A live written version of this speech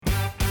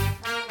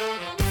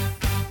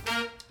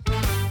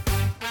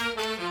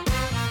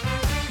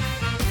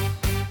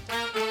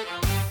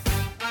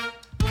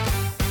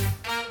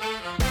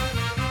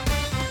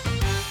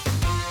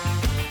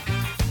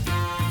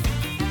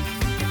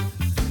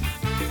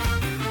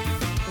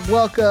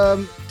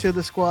Welcome to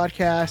the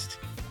Squadcast.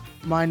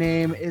 My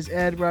name is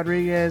Ed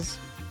Rodriguez,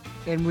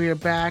 and we are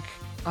back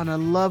on a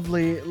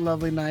lovely,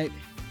 lovely night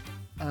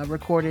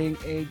recording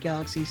a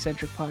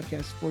Galaxy-centric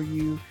podcast for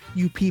you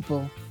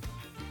people.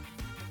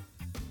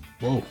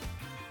 Whoa.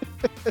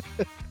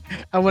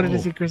 I wanted to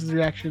see Chris's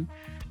reaction.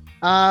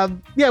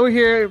 We're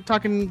here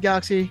talking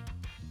Galaxy.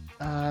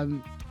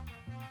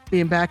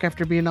 Being back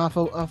after being off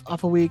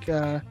a week.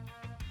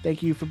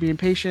 Thank you for being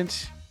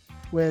patient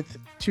with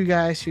two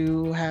guys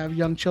who have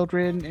young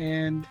children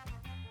and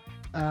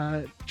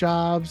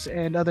jobs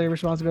and other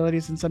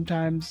responsibilities, and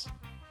sometimes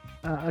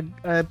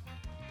a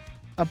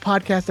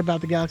podcast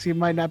about the Galaxy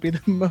might not be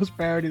the most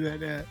priority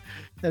that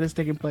is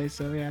taking place.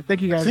 So yeah,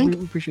 thank you guys. We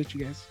appreciate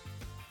you guys.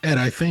 Ed,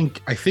 I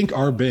think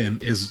our bin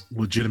is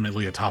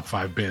legitimately a top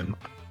 5 bin,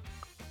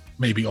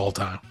 maybe all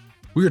time.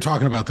 We were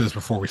talking about this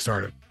before we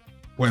started,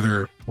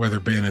 whether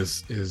bin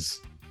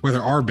is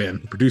whether our bin,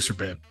 producer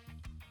bin,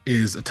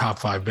 is a top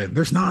 5 bin.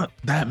 There's not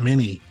that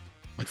many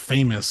like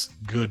famous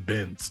good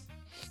bins.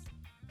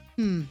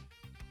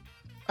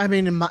 I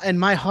mean, in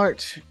my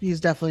heart,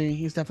 he's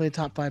definitely a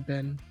top 5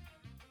 bin.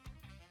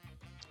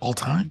 All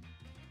time?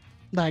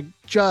 Like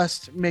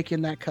just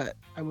making that cut,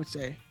 I would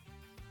say.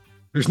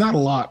 There's not a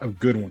lot of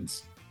good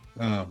ones.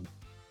 We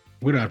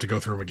don't have to go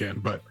through them again,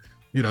 but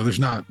there's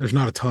not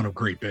a ton of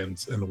great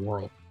bins in the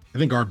world. I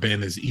think our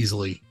bin is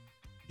easily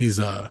he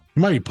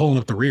might be pulling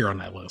up the rear on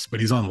that list, but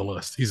he's on the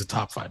list. He's a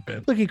top 5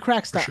 bin. Look, he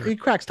cracks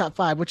top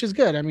 5, which is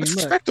good. I mean, that's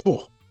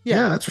respectable.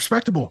 Yeah, that's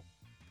respectable.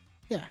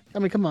 Yeah, I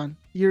mean, come on,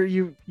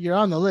 you're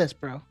on the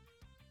list, bro.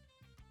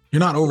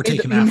 You're not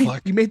overtaking Affleck.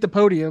 You made the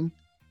podium.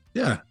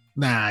 Yeah,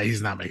 nah,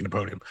 he's not making the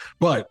podium.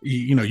 But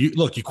you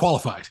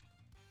qualified.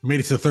 You made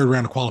it to the 3rd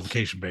round of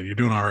qualification, baby. You're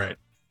doing all right.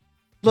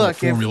 Look,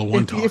 Formula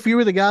One talk. If you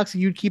were the Galaxy,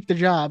 you'd keep the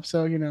job.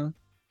 So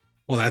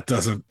Well, that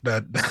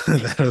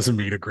doesn't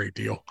mean a great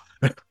deal.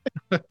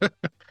 Yeah,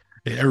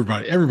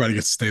 everybody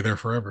gets to stay there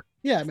forever.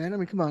 Yeah, man. I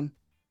mean, come on.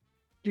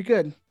 You're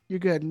good.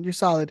 You're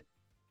solid.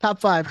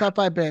 Top 5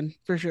 bin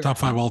for sure. Top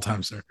 5 all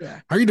time, sir.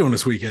 Yeah. How are you doing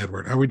this week,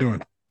 Edward? How are we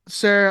doing?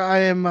 Sir, I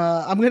am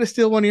I'm gonna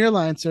steal one of your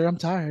lines, sir. I'm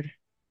tired.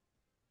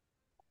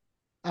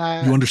 You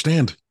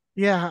understand?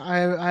 Yeah,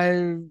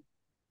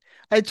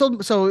 I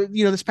told so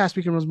this past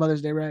weekend was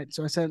Mother's Day, right?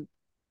 So I sent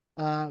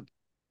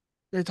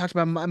they talked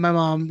about my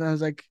mom, and I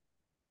was like,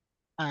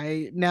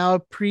 I now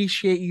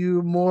appreciate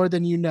you more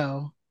than you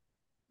know.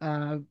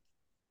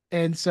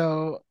 And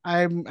so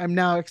I'm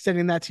now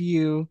extending that to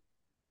you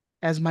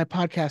as my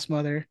podcast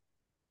mother.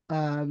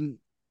 I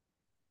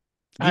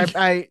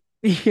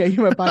yeah,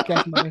 you're my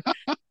podcast mother.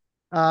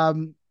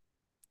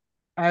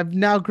 I've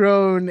now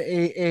grown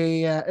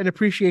an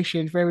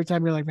appreciation for every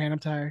time you're like, man, I'm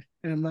tired,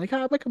 and I'm like,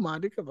 oh, but come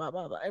on, dude, come on,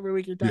 blah, blah. Every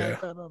week you're tired,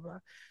 blah, blah, blah.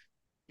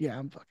 Yeah,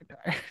 I'm fucking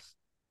tired.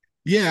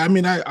 Yeah, I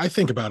mean, I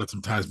think about it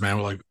sometimes,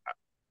 man. Like,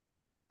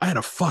 I had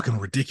a fucking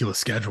ridiculous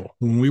schedule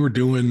when we were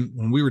doing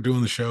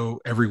the show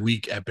every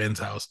week at Ben's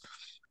house.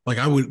 Like,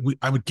 I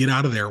would get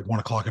out of there at 1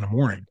 o'clock in the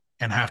morning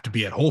and have to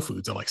be at Whole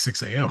Foods at like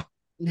 6 a.m.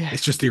 Yeah.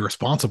 It's just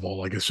irresponsible.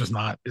 Like, it's just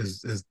not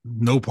is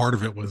no part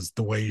of it was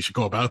the way you should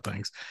go about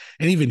things.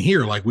 And even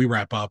here, like, we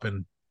wrap up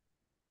and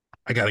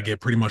I got to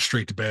get pretty much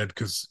straight to bed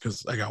because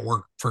I got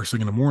work first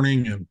thing in the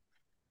morning. And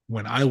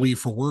when I leave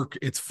for work,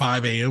 it's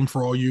 5 a.m.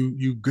 for all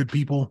you good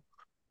people.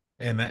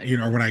 And that,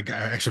 when I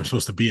actually I'm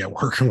supposed to be at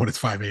work and when it's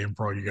 5 a.m.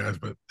 for all you guys,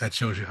 but that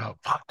shows you how,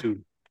 fuck,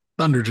 dude,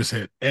 thunder just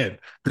hit. Ed,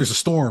 there's a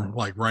storm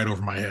like right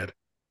over my head.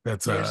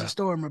 There's a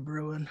storm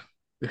brewing.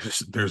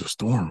 There's a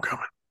storm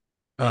coming.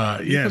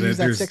 There's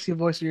that sexy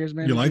voice of yours,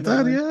 man. You like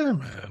that? Yeah,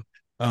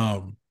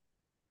 man.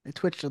 It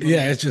twitched a little.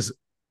 Yeah, it's just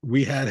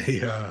we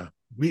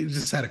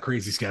just had a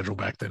crazy schedule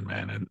back then,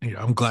 man, and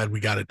I'm glad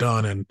we got it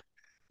done. And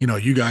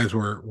you guys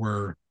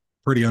were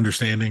pretty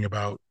understanding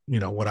about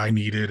what I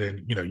needed,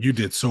 and you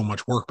did so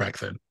much work back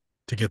then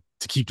to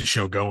keep the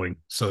show going,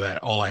 so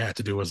that all I had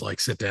to do was like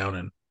sit down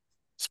and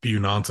spew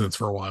nonsense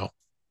for a while,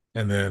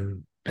 and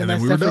then we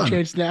were done.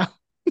 Changed now.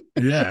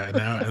 Yeah,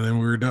 and then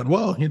we were done.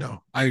 Well,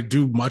 I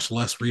do much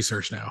less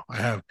research now.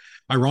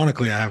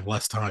 Ironically, I have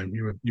less time.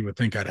 You would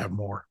think I'd have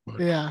more,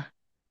 but yeah,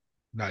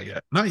 not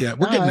yet.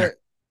 We're getting there.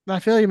 I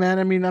feel you, man.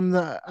 I mean, I'm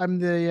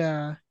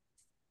the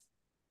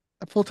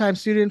a full-time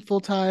student,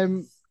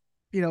 full-time,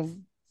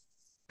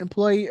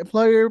 employee,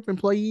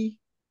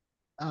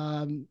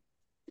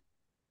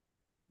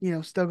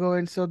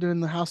 still doing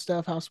the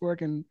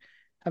housework and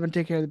having to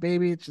take care of the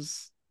baby.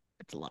 It's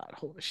a lot.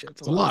 Holy shit.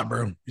 It's a lot,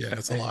 bro. Yeah,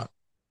 it's a lot.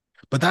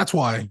 But that's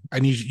why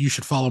you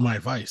should follow my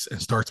advice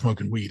and start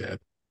smoking weed, Ed,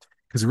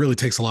 because it really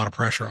takes a lot of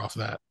pressure off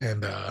that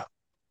and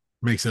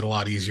makes it a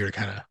lot easier to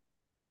kind of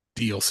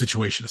deal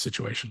situation to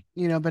situation.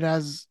 But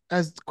as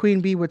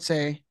Queen Bee would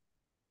say,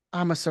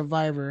 I'm a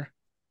survivor.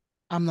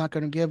 I'm not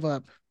going to give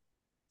up.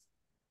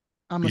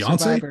 I'm Beyonce? A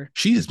survivor.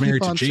 She is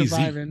married to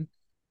Jay-Z.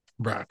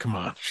 Bro, come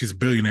on. She's a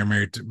billionaire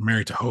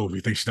married to Hove.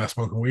 You think she's not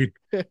smoking weed?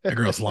 That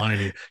girl's lying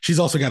to you. She's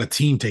also got a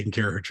team taking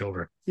care of her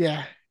children.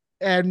 Yeah.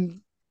 And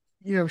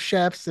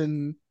chefs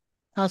and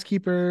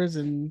housekeepers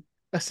and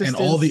assistants.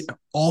 And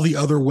all the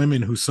other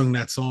women who sung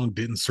that song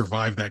didn't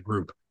survive that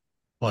group.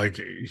 Like,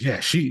 yeah,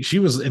 she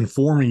was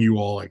informing you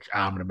all like,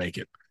 I'm gonna make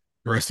it.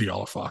 The rest of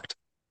y'all are fucked.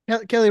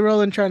 Kelly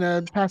Rowland trying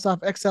to pass off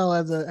Excel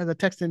as a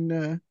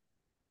texting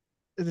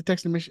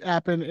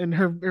app in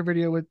her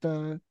video with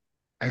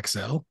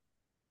Excel.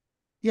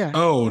 yeah,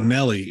 Oh,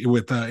 Nelly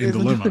with in is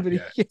another dilemma.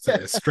 video. Yeah, it's Yeah,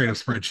 a straight up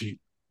spreadsheet.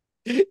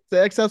 the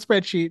Excel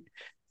spreadsheet.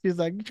 She's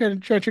like, you trying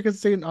to trick us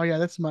saying, oh yeah,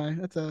 that's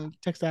a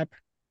text app.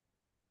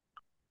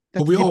 But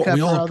That's a deep cut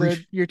for all the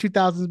appreciate your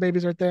 2000s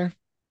babies right there.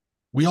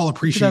 we all The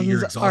appreciate your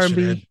 2000s exhaustion,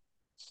 Ed. R&B.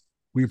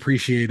 We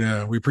appreciate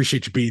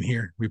you being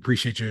here. We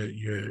appreciate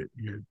you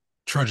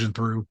trudging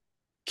through,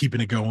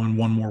 keeping it going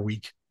one more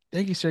week.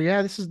 Thank you, sir.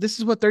 Yeah, this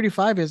is what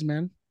 35 is,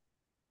 man.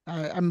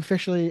 I'm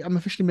officially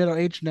middle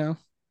aged now.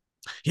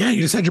 Yeah,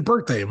 you just had your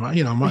birthday. My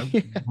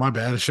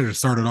bad. I should have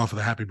started off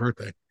with a happy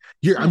birthday.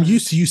 I'm Yeah,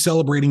 used to you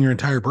celebrating your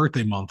entire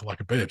birthday month like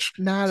a bitch.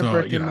 not a So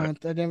birthday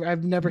month.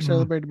 I've never mm,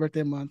 celebrated a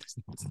birthday month.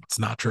 it's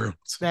not true.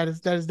 That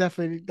is It's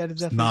definitely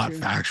not true.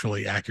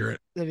 factually accurate.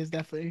 That is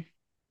definitely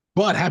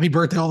But happy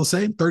birthday all the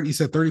same. 30, you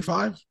said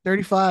 35?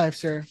 35,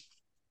 sir.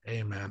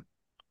 Hey man.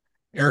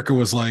 Erica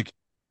was like,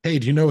 hey,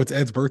 do you know it's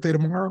Ed's birthday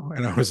tomorrow?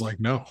 And I was like,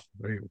 no,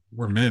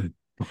 we're men.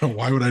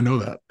 Why would I know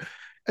that?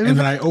 It And was a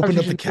then I opened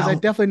up the conversation because I calendar.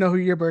 definitely know who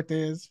your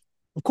birthday is.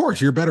 Of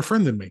course, you're a better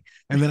friend than me.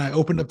 And then I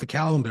opened up the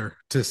calendar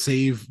to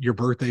save your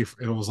birthday.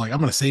 It was like, I'm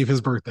going to save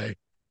his birthday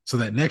so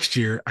that next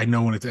year I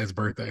know when it's Ed's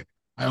birthday.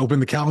 I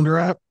opened the calendar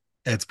app,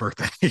 Ed's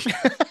birthday.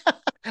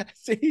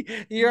 See,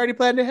 you already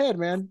planned ahead,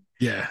 man.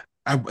 Yeah.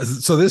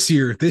 So this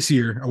year,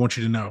 I want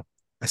you to know,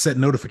 I set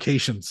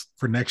notifications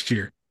for next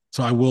year.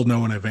 So I will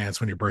know in advance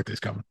when your birthday's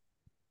coming.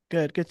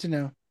 Good to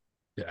know.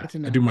 Yeah. Good to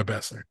I know. do my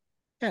best there.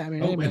 Yeah, I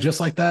mean, Oh, hey, and man. just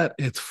like that,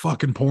 it's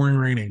fucking pouring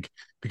raining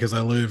because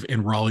I live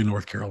in Raleigh,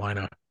 North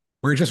Carolina,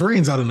 where it just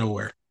rains out of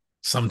nowhere.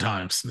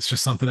 Sometimes it's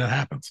just something that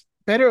happens.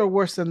 Better or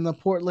worse than the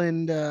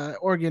Portland,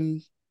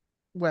 Oregon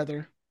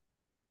weather?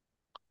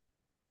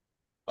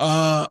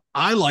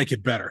 I like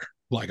it better.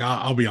 Like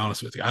I'll be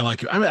honest with you, I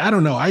like it. I mean, I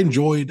don't know. I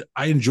enjoyed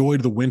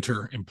the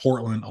winter in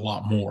Portland a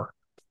lot more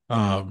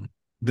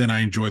than I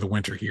enjoy the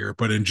winter here.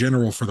 But in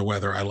general, for the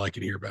weather, I like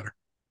it here better.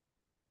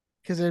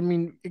 Because I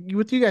mean,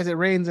 with you guys, it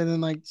rains and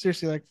then like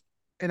seriously, like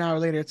an hour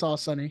later, it's all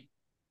sunny.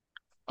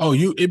 Oh,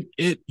 you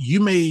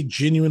may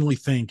genuinely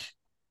think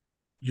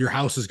your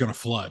house is going to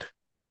flood,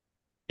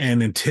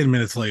 and then 10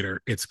 minutes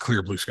later, it's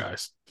clear blue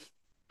skies,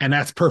 and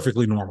that's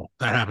perfectly normal.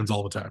 That happens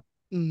all the time.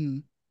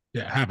 Mm.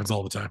 Yeah, it happens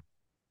all the time.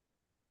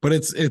 But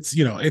it's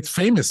it's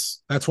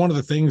famous. That's one of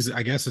the things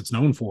I guess it's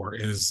known for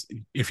is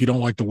if you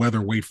don't like the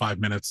weather, wait 5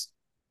 minutes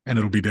and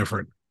it'll be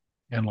different.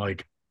 And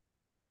like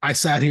I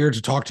sat here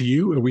to talk to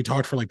you and we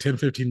talked for like 10,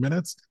 15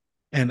 minutes.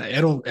 And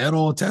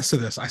Ed'll attest to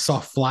this. I saw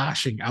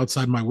flashing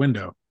outside my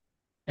window.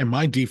 And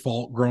my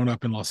default growing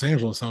up in Los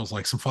Angeles, I was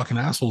like, some fucking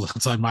assholes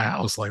outside my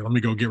house. Like, let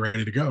me go get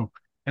ready to go.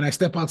 And I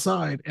step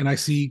outside and I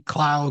see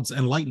clouds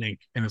and lightning.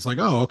 And it's like,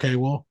 oh, okay,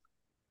 well,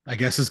 I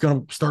guess it's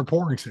gonna start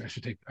pouring soon.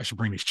 I should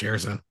bring these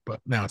chairs in, but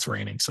now it's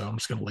raining, so I'm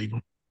just gonna leave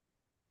them.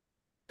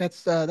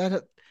 That's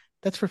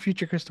for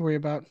future Chris to worry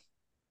about.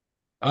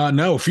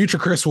 No, future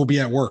Chris will be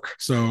at work,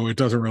 so it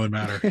doesn't really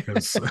matter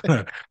because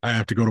I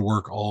have to go to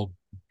work all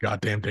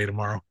goddamn day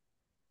tomorrow.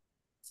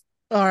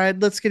 All right,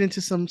 let's get into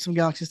some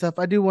Galaxy stuff.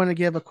 I do want to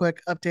give a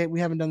quick update. We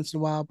haven't done this in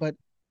a while, but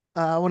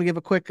I want to give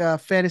a quick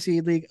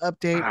fantasy league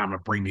update. I'm gonna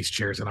bring these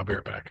chairs in. I'll be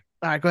right back.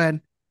 All right, go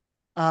ahead.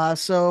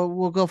 So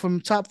we'll go from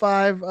top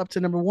five up to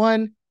number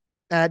one.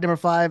 At number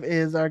five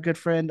is our good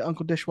friend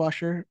Uncle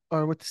Dishwasher,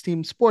 or with the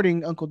team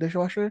Sporting Uncle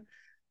Dishwasher,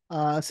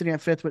 sitting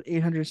at fifth with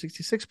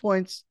 866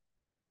 points.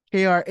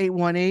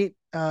 KR818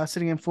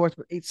 sitting in fourth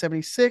with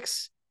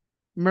 876.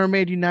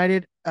 Mermaid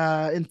United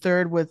in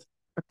third with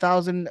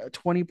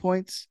 1,020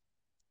 points.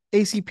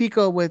 AC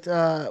Pico with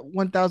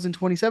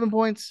 1,027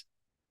 points.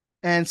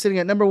 And sitting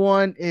at number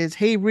one is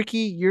Hey Ricky,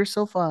 You're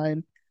So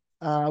Fine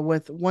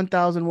with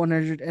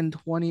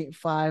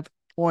 1,125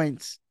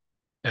 points.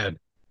 Ed,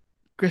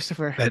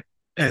 Christopher.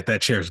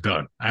 that chair's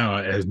done. I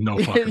don't. There's no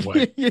fucking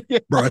way,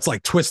 bro. It's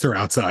like Twister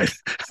outside.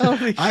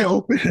 Holy I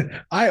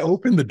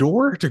opened the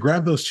door to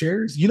grab those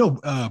chairs.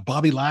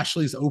 Bobby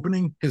Lashley's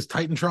opening his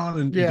Titantron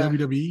in yeah.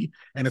 WWE,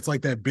 and it's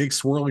like that big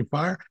swirling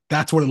fire.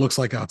 That's what it looks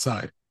like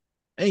outside.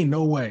 Ain't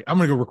no way. I'm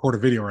gonna go record a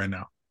video right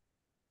now.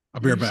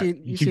 I'll be right back. You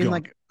You keep seen going.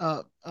 like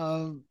a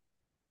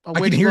I can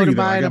witch hear you floating though.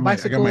 by on a I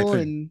got my bicycle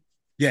thing. and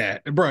Yeah,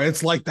 bro,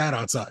 it's like that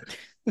outside.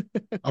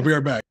 I'll be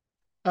right back.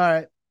 all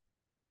right.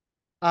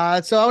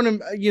 So I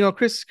want to,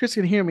 Chris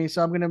can hear me,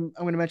 so I'm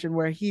gonna mention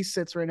where he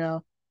sits right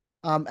now.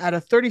 Out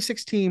of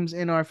 36 teams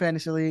in our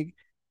fantasy league,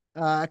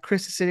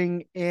 Chris is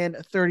sitting in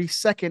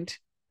 32nd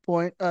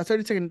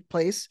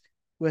place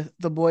with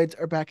the Boyds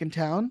Are Back in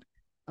Town.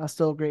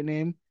 Still a great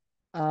name.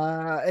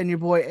 And your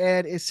boy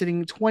Ed is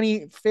sitting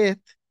 25th,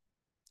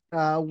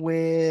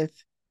 with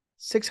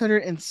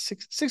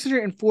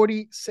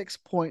 646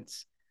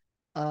 points.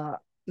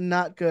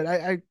 Not good.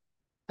 I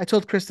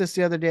told Chris this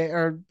the other day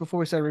or before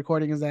we started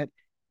recording is that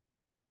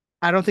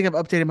I don't think I've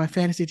updated my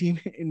fantasy team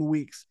in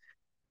weeks.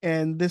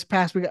 And this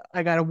past week,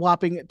 I got a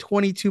whopping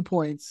 22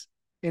 points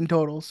in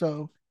total.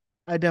 So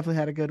I definitely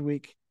had a good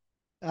week.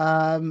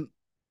 Um,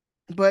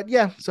 but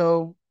yeah,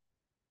 so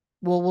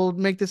we'll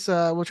make this.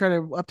 We'll try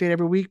to update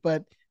every week.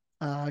 But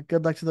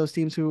good luck to those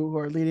teams who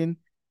are leading.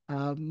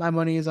 My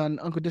money is on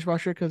Uncle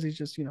Dishwasher because he's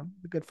just a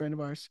good friend of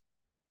ours.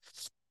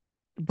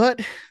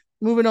 But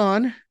moving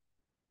on,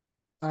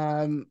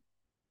 um,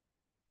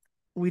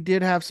 we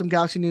did have some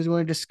Galaxy news we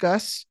want to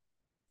discuss.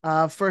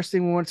 First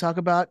thing we want to talk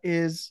about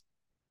is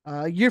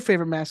your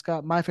favorite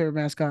mascot, my favorite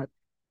mascot,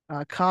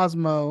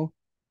 Cosmo,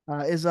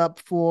 is up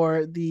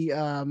for the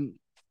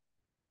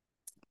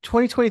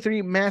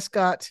 2023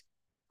 Mascot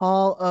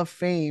Hall of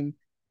Fame.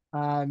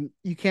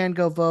 You can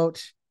go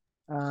vote.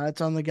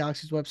 It's on the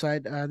Galaxy's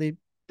website.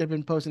 They've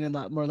been posting it a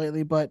lot more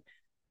lately, but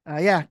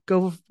yeah,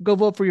 go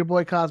vote for your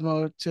boy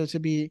Cosmo to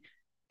be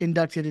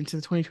inducted into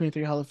the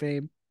 2023 Hall of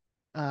Fame.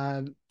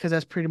 Because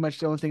that's pretty much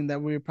the only thing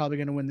that we're probably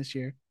going to win this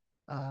year.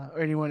 Or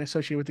anyone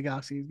associated with the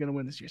Galaxy is going to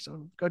win this year.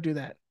 So go do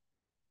that.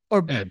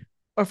 Or Ed,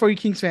 or for you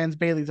Kings fans,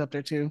 Bailey's up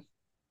there too.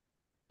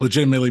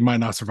 legitimately might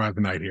not survive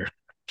the night here.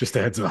 Just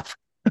a heads up.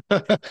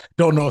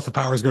 Don't know if the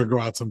power is going to go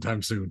out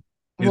sometime soon.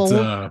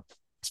 Well,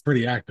 It's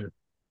pretty active.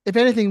 if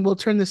anything, we'll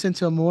turn this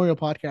into a memorial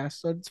podcast,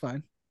 so it's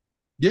fine.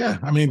 Yeah,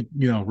 I mean,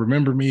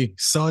 remember me,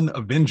 son,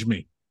 avenge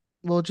me.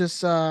 We'll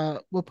just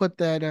we'll put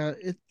that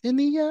in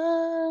the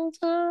eyes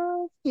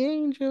of the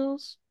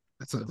angels.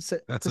 That's a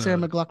The Sarah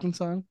McLachlan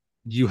song.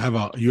 you have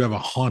a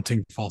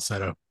haunting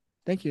falsetto.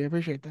 Thank you, I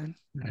appreciate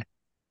that.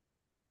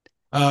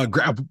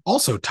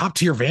 Also top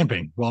tier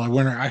vamping. Well,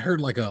 I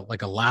heard like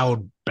a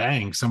loud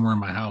bang somewhere in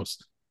my house,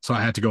 so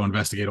I had to go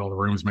investigate all the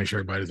rooms, make sure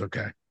everybody's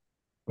okay.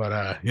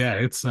 But yeah,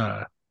 it's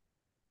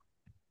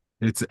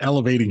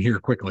elevating here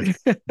quickly.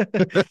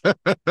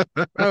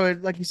 Oh,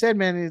 like you said,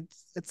 man,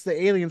 it's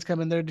the aliens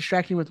coming. They're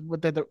distracting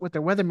with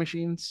their weather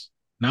machines.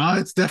 No,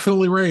 it's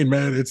definitely rain,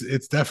 man.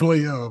 It's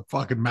definitely a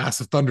fucking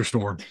massive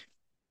thunderstorm.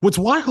 What's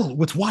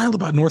wild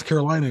about North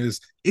Carolina is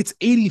it's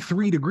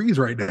 83 degrees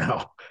right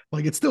now.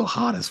 Like it's still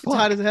hot as It's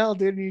hot fuck. as hell,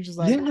 dude. And you just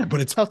like Yeah,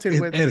 but pelted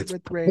and it's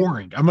with rain.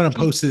 pouring. I'm gonna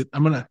post it.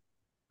 I'm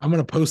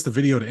gonna post the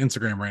video to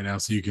Instagram right now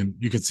so you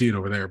can see it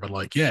over there. But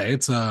like,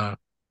 it's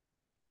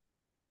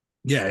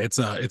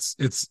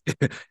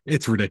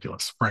it's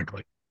ridiculous,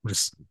 frankly. I'm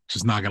just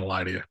not gonna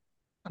lie to you.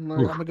 I'm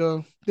Oof, gonna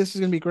go. This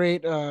is gonna be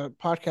great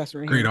podcast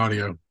right great here.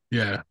 audio.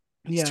 Yeah,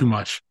 it's Yeah, too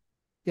much.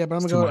 yeah. But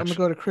It's too I'm gonna much.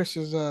 go to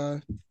Chris's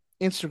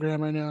Instagram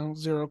right now.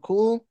 Zero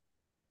cool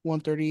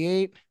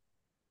 138.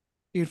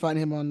 You can find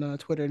him on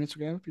Twitter and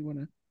Instagram if you want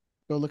to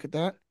go look at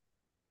that.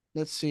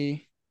 Let's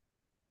see.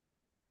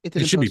 It It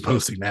didn't should be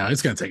post yet. posting now.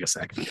 It's gonna take a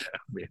second. Yeah, I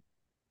mean,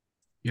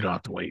 you don't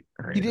have to wait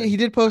or He anything.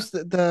 did post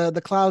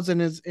the clouds in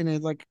his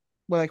like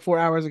 4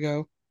 hours ago,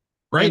 and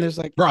Right, there's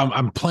like bro.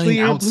 I'm playing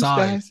clear blue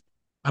outside. skies.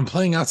 I'm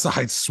playing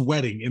outside,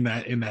 sweating in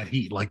that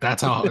heat. Like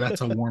that's how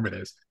warm it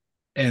is,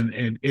 and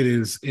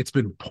it's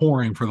been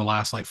pouring for the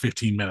last like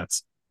 15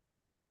 minutes.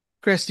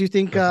 Chris, do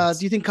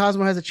Goodness. you think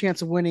Cosmo has a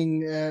chance of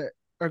winning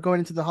or going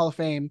into the Hall of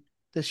Fame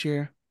this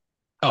year?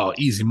 Oh,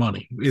 easy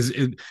money. Is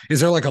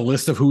there like a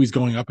list of who he's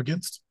going up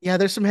against? Yeah,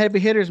 there's some heavy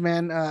hitters,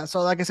 man.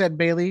 So like I said,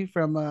 Bailey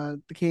from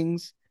the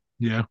Kings.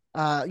 Yeah.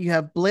 You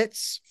have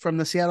Blitz from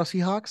the Seattle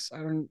Seahawks. I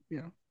don't,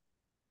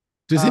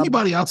 Does uh,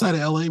 anybody outside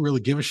of LA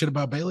really give a shit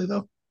about Bailey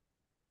though?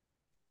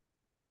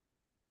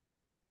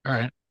 All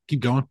right,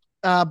 keep going.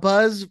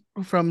 Buzz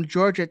from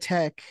Georgia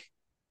Tech.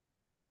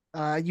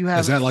 You Is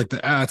have, that like the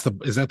that's the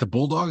is that the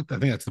Bulldog? I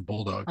think that's the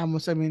Bulldog. I'm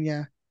assuming,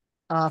 yeah.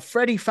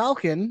 Freddie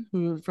Falcon,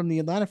 who from the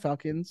Atlanta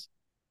Falcons.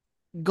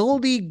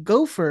 Goldie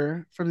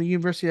Gopher from the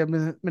University of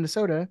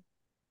Minnesota.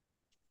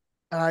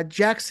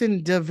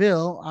 Jackson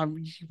DeVille.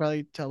 You can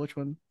probably tell which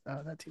one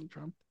that team's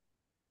from.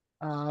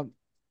 Uh,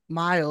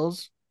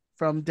 Miles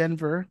from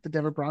Denver, the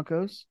Denver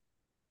Broncos.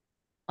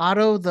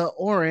 Otto the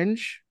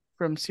Orange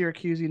from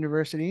Syracuse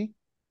University.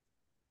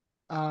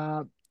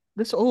 Uh,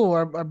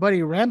 our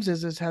buddy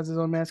Ramses has his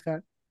own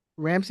mascot.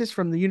 Ramses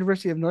from the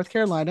University of North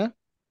Carolina.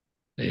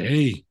 Hey, hey,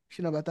 You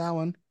should know about that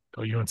one.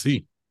 go UNC,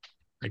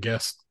 I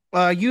guess.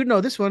 You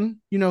know this one.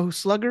 You know who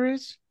Slugger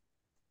is?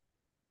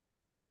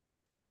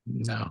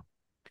 No,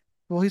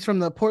 Well, he's from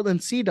the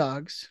Portland Sea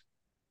Dogs.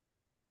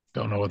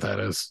 don't know what that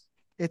is.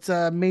 It's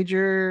a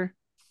major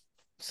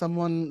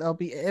someone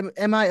LB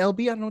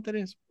MILB. I don't know what that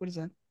is. What is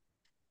that?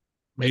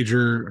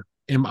 Major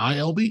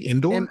MILB M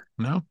indoor?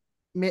 No,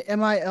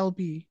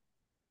 MILB.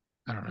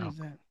 I don't What know. is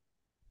that?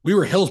 We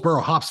were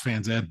Hillsboro Hops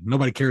fans, Ed.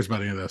 Nobody cares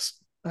about any of this.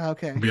 I'll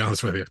Okay. be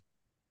honest with you.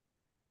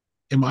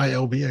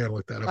 MILB, I gotta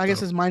look that up I guess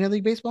though. it's minor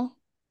league baseball.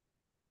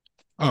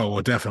 Oh,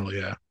 well, definitely,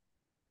 yeah.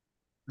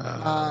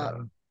 Uh,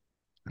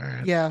 All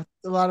right. yeah,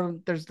 a lot of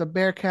them. There's the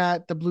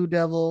Bearcat, the Blue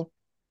Devil,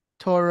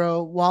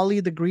 Toro, Wally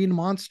the Green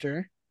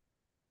Monster,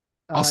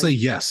 I'll uh, say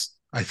yes.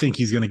 I think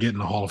he's gonna get in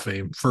the Hall of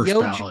Fame first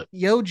ballot.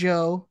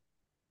 Yojo,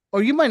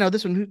 or you might know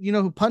this one. You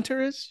know who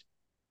Punter is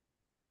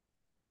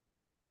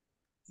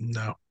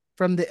No,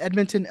 from the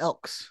Edmonton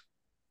Elks,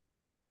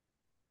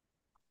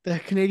 the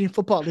Canadian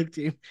Football League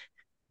team.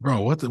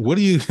 bro. What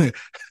do you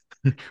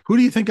who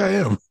do you think I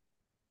am?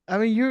 I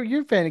mean,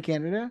 you're a fan of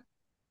Canada.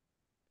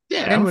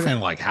 Yeah, Ben I'm a would. fan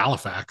of like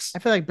Halifax. I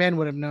feel like Ben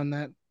would have known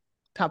that.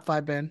 Top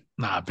five Ben.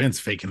 Nah, Ben's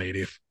fake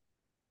Canadian.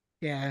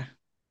 Yeah,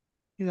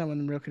 he's not one of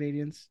them real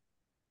Canadians.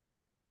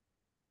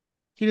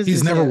 He doesn't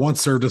He's even say never it,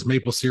 once served us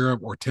maple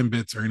syrup or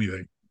Timbits or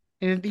anything.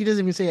 and he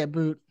doesn't even say a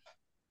boot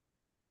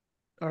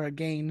or a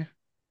gain.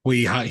 Well,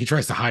 he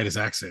tries to hide his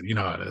accent. You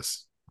know how it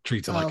is.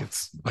 Treats it Oh,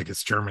 like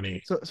it's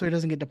Germany. so he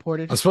doesn't get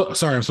deported.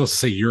 Sorry, I'm supposed to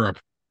say Europe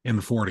in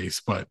the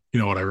 40s, but you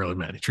know what I really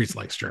meant. He treats it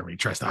like it's Germany. He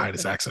tries to hide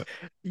his accent.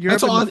 That's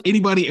Europe in all the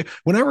anybody,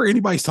 whenever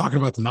anybody's talking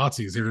about the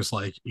Nazis, they're just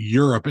like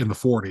Europe in the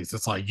 40s.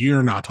 It's like,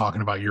 you're not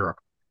talking about Europe.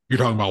 You're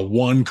talking about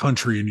one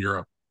country in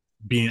Europe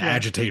being yeah.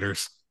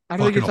 agitators, I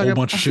don't think you're fucking a whole talking.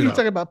 bunch I of think shit you're up.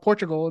 talking about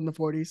Portugal in the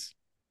 40s.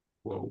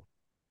 Whoa.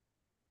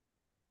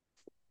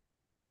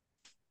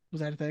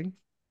 Was that a thing?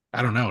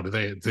 I don't know. Do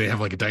they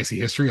have like a dicey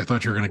history? I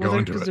thought you were going to Well, go they're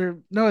into because it. they're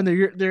no, and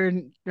they're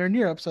in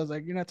Europe. So I was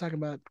like, you're not talking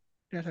about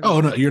Oh,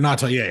 no, Portugal. you're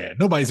not. Yeah, yeah.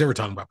 Nobody's ever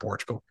talking about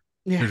Portugal.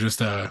 Yeah. They're just,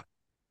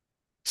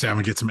 say I'm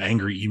going to get some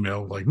angry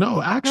email like, no,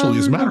 How actually,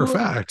 as a we matter of know?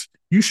 fact,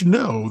 you should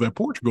know that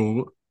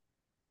Portugal.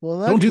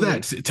 Well, Don't do that.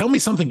 actually, Tell me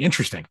something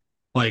interesting.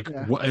 Like,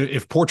 yeah.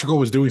 if Portugal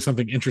was doing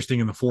something interesting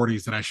in the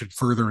 40s that I should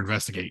further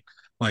investigate,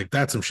 like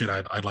that's some shit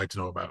I'd like to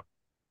know about.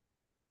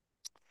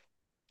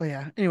 But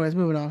yeah. Anyways,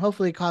 moving on.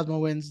 Hopefully, Cosmo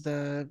wins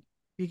the.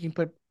 He can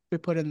be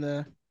put in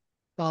the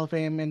Hall of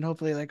Fame, and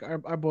hopefully, like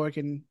our boy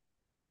can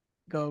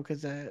go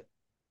because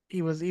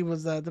he was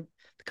the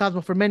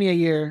Cosmo for many a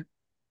year,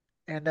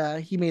 and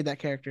he made that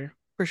character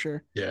for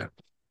sure. Yeah.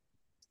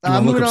 You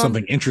want to look Moving up on.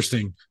 something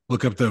interesting?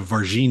 Look up the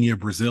Varginha,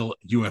 Brazil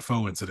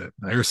UFO incident.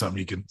 There's something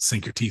you can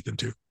sink your teeth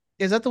into.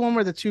 Is that the one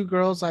where the two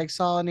girls like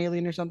saw an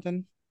alien or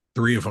something?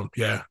 Three of them,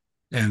 yeah,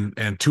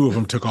 and two of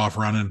them took off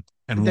running,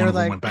 and They one were of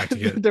them like, went back to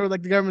get it. they were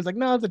like, the government's like,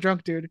 no, it's a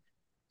drunk dude.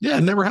 Yeah,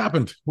 it never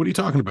happened. What are you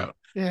talking about?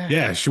 Yeah.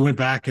 Yeah, she went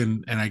back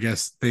and I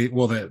guess the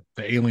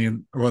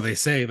alien, or they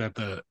say that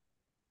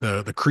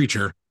the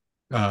creature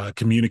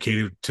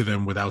communicated to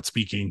them without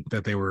speaking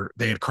that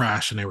they had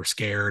crashed and they were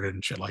scared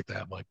and shit like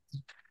that. Like,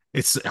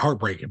 it's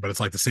heartbreaking, but it's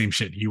like the same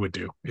shit you would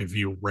do if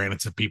you ran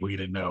into people you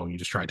didn't know and you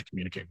just tried to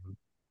communicate with them.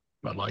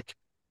 But like,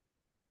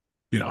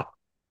 you know,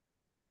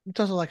 It's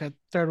also like a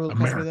third world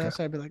country though, America.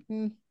 so I'd be like,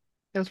 it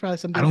was probably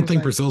some I dude don't who's think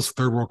like, Brazil's a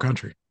third world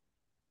country.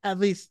 at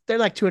least they're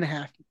like two and a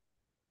half.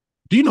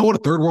 Do you know what a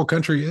third world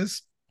country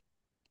is?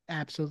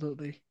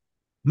 Absolutely.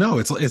 No,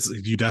 it's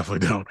you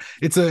definitely don't.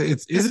 It's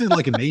isn't it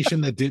like a nation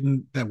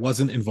that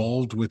wasn't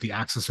involved with the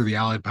Axis or the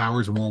Allied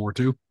powers in World War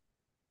II?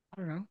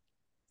 I don't know.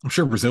 I'm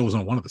sure Brazil was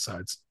on one of the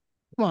sides.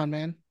 Come on,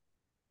 man.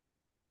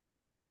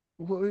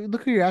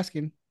 Look who you're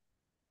asking.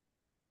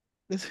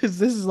 This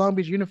is Long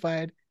Beach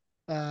Unified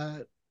uh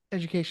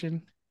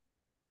education.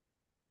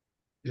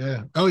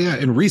 Yeah. Oh yeah.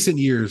 In recent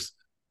years,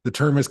 the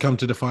term has come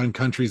to define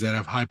countries that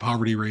have high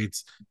poverty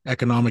rates,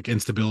 economic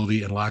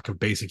instability, and lack of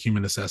basic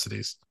human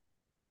necessities.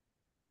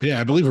 But yeah,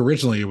 I believe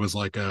originally it was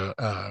like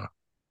a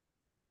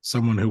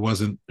someone who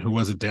wasn't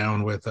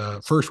down with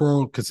first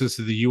world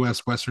consisted of the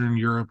U.S., Western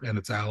Europe, and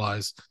its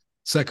allies.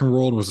 Second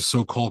world was a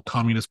so-called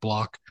communist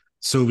bloc,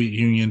 Soviet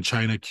Union,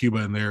 China, Cuba,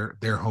 and their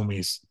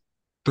homies.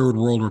 Third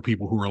world were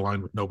people who were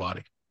aligned with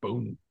nobody.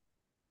 Boom.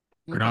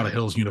 Granada Okay.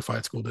 Hills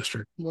Unified School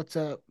District. What's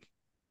up?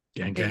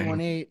 Gang gang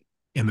 818.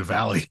 in the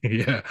valley.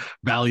 Yeah.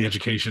 Valley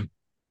education.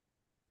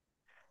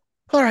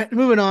 All right,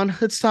 moving on.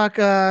 Let's talk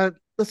a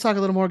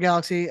little more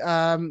Galaxy.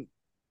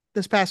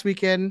 This past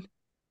weekend,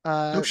 Oh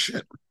uh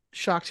shit.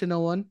 shock to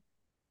no one.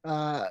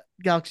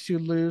 Galaxy 2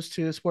 lose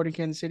to Sporting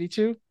Kansas City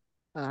 2.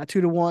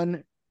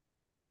 2-1.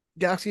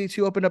 Galaxy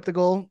 2 opened up the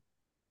goal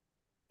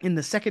in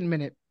the second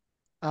minute,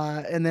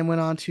 and then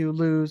went on to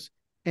lose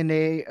in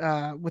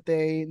a with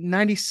a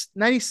 90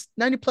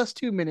 plus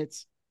 2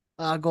 minutes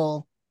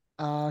goal.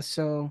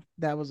 So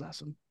that was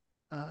awesome.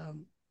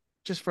 Um,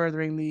 just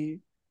furthering the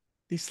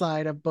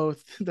slide of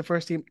both the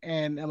first team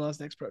and MLS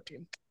Next Pro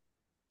team.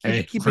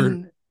 Hey,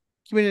 Keeping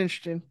it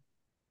interesting.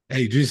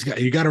 hey,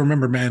 you got to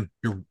remember, man.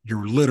 You're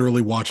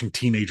literally watching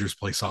teenagers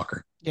play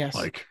soccer. Yes.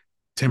 Like,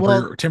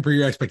 Well, temper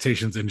your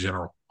expectations in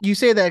general. you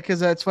say that because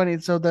that's funny.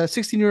 So the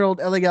 16-year-old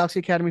LA Galaxy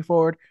Academy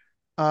forward,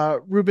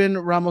 Ruben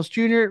Ramos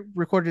Jr.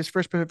 recorded his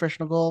first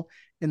professional goal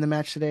in the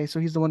match today. So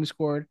he's the one who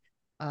scored.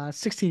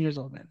 16 years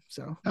old, man.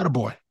 So Not a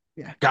boy.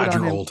 yeah, good God, on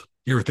you're him. old.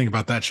 You ever think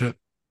about that shit?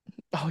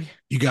 Oh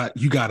yeah,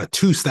 You got a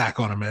two stack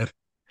on him, Ed.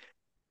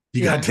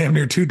 You got yeah, damn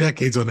near 2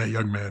 decades on that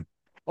young man.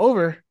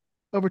 over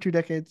over 2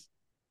 decades.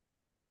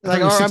 I thought Like,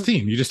 you were or I'm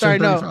 16. You just sorry,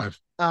 turned no. 35.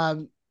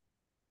 Um,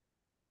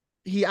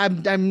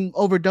 I'm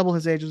over double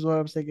his age is what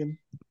I was thinking.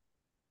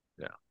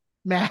 Yeah,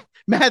 Math.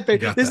 you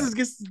got This that. is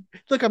just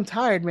look. I'm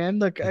tired, man.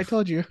 Look, I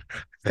told you.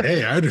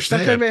 Hey, I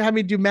Stop trying understand. to have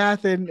me do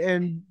math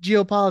and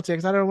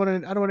geopolitics. I don't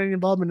want any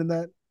involvement in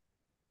that.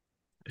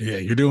 Yeah,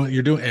 you're doing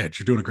Ed.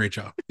 You're doing a great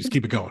job. Just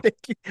keep it going. Thank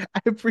you. I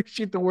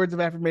appreciate the words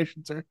of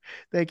affirmation, sir.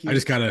 Thank I you.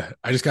 just got a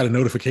I just got a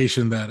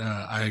notification that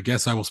I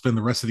guess I will spend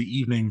the rest of the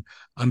evening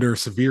under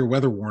severe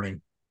weather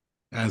warning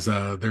as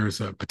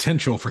there's a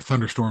potential for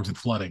thunderstorms and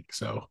flooding.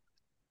 So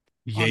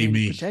I yay mean,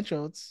 me.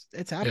 potential. It's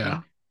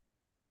Yeah.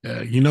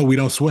 happening. We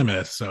don't swim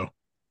it, so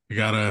you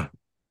gotta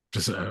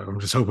just I'm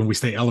just hoping we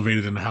stay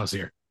elevated in the house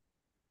here.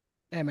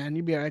 Hey, man,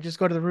 you be all right. Just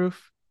go to the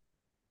roof.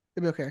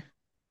 It'll be okay.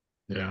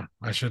 Yeah,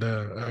 I should.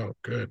 Oh,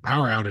 good.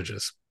 Power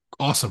outages.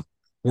 Awesome.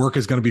 Work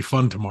is going to be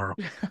fun tomorrow.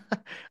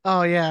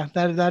 Oh yeah,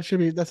 that should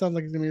be. That sounds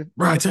like it's gonna be a Right.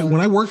 bunch I of tell you, fun.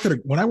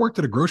 when I worked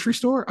at a grocery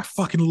store, I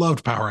fucking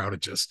loved power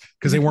outages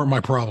because they weren't my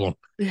problem.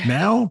 Yeah.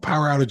 Now,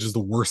 power outage is the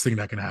worst thing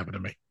that can happen to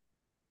me.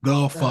 The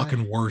Uh,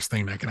 fucking worst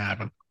thing that can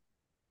happen.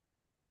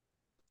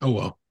 Oh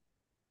well.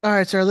 all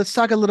right, sir. Let's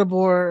talk a little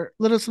more,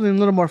 little something a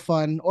little more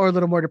fun or a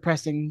little more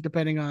depressing,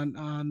 depending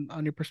on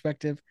your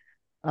perspective.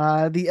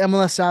 The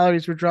MLS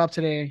salaries were dropped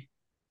today,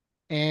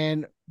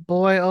 and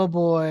boy, oh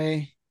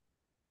boy,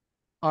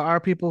 are our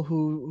people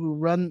who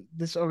run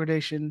this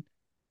organization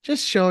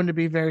just shown to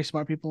be very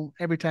smart people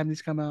every time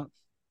these come out.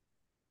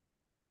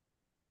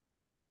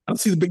 I don't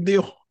see the big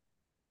deal.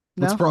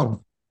 What's the No,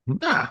 problem?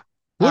 Nah.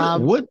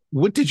 um,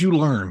 What did you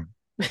learn?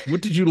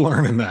 What did you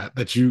learn in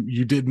that you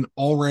didn't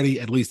already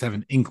at least have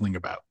an inkling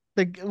about?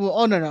 well,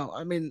 oh no.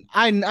 I mean,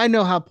 I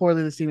know how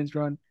poorly the team is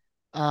run.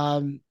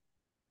 Um,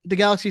 the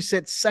Galaxy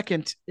sits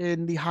second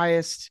in the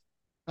highest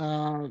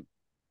uh,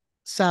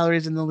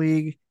 salaries in the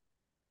league,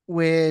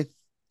 with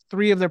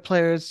three of their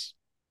players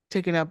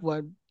taking up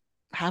what,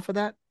 half of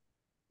that,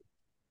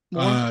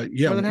 Yeah,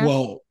 more than half.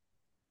 well,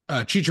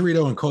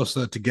 Chicharito and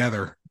Costa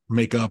together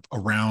make up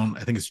around,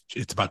 I think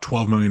it's about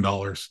 $12 million.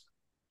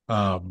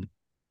 Um,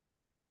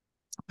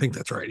 I think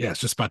that's right. Yeah, it's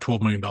just about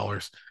 $12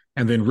 million.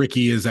 And then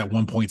Ricky is at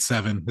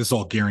 1.7. This is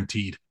all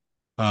guaranteed.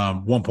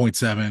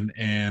 1.7,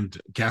 and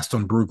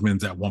Gaston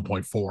Brugman's at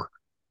 1.4.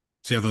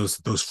 So you have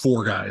those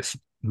four guys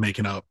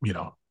making up,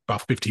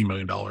 about $15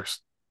 million.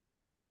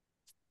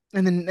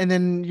 And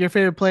then your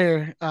favorite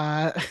player,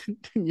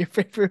 your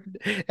favorite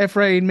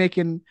Efrain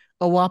making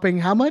a whopping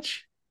how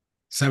much?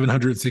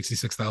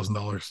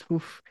 $766,000,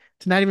 Oof,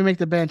 to not even make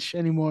the bench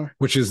anymore.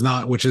 which is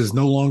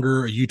no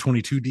longer a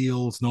U22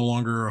 deal. It's no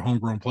longer a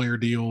homegrown player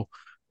deal.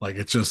 Like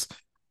it's just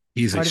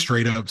he's a Part of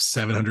straight up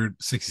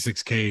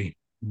 766K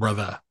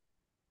brother.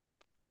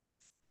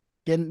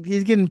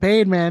 he's getting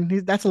paid, man.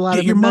 That's a lot Get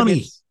of your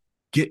money. McNuggets.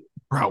 Get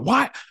bro.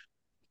 Why?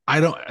 I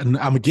don't. And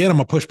I'm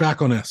gonna push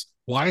back on this.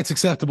 Why it's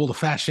acceptable to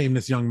fat shame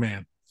this young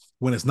man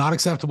when it's not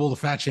acceptable to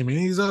fat shame any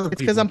of these other It's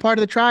because I'm people? part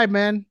of the tribe,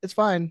 man. It's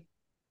fine.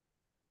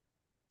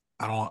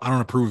 I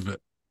don't approve of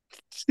it.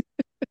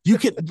 You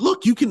can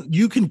look. You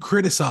can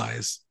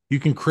criticize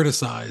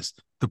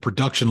the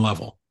production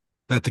level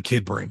that the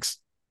kid brings.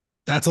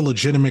 That's a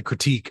legitimate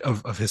critique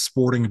of his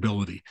sporting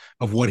ability,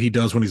 of what he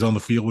does when he's on the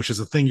field, which is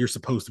a thing you're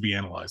supposed to be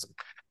analyzing.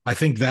 I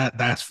think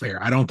that's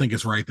fair. I don't think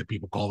it's right that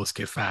people call this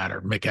kid fat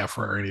or McEffer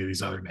or any of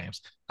these other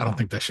names. I don't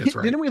think that shit's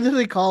right. Didn't we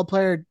literally call a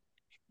player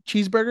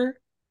cheeseburger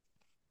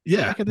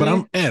Yeah, back in the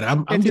but day?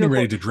 I'm getting Santino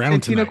ready to drown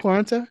Santino tonight.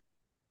 Quaranta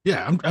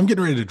Yeah, I'm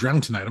getting ready to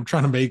drown tonight. I'm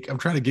trying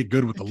to get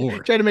good with the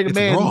Lord. trying to make It's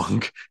amends.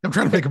 wrong. I'm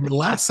trying to make a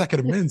last second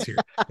amends here.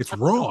 It's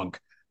wrong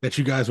that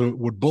you guys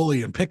would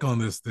bully and pick on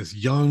this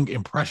young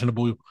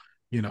impressionable.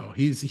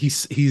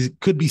 He's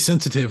could be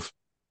sensitive.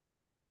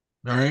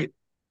 All right,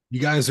 you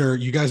guys are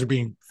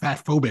being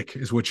fat phobic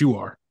is what you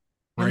are.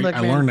 And Right.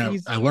 look, man, I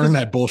he's learned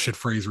that bullshit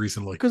phrase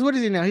recently. I because what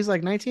is he now? He's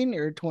like 19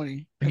 or 20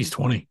 think at he's this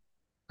point. 20.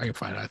 I can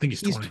find it. I think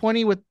he's He's 20.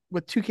 20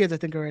 with two kids, I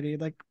think already.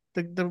 Like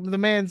the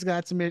man's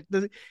got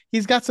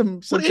he's got some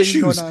What things going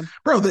issues, on.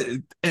 bro?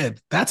 Ed,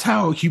 that's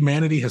how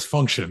humanity has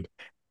functioned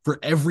for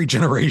every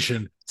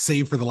generation,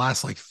 save for the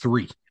last like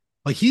three.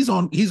 Like he's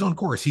on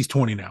course. He's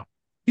 20 now.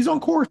 He's on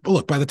course. But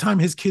look, by the time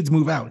his kids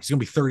move out, he's gonna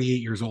be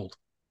 38 years old.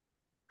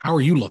 How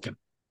are you looking?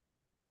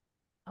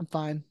 I'm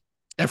fine.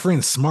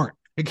 Efrain's smart.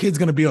 The kid's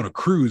gonna be on a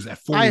cruise at I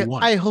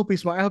 41. I hope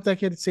he's smart. I hope that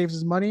kid saves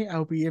his money. I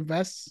hope he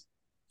invests.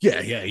 Yeah,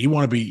 yeah. You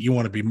want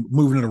to be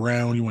moving it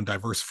around. You want to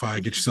diversify,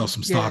 get yourself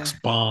some Yeah. stocks,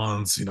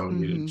 bonds. You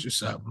Hmm.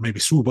 just Maybe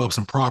swoop up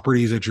some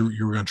properties that you're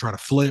going to try to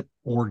flip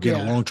or get a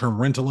Yeah. long term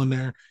rental in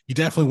there. You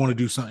definitely want to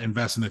do something,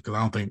 invest in it because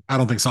I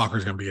don't think soccer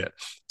is going to be it.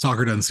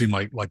 Soccer doesn't seem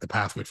like the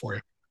pathway for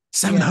you.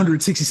 Seven Yeah.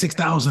 hundred sixty six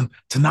thousand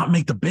to not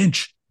make the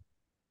bench,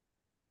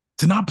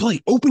 to not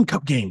play Open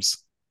Cup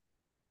games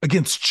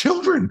against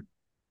children.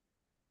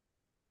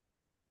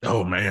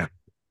 Oh man,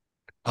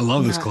 I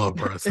love this Not club,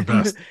 bro. It's the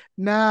best.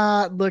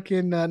 not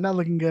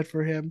looking good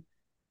for him.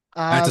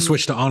 I had to Um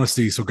switch to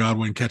honesty so God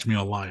wouldn't catch me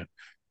on lying.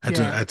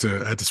 yeah, I had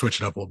to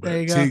switch it up a little there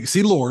bit. you go.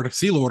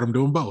 See, Lord, I'm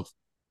doing both.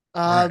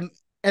 All right. Um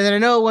and then I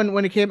know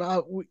when it came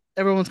out,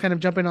 everyone's kind of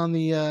jumping on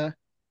uh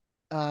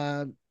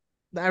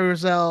the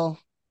Arizel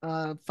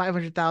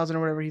 500,000 or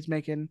whatever he's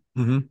making.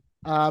 Mm-hmm.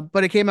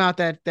 But it came out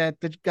that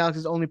the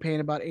Galaxy's only paying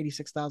about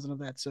 86,000 of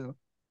that. So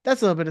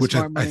that's a little bit of Which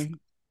smart money.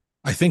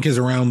 I think is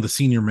around the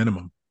senior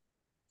minimum.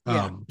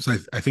 Yeah. So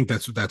I think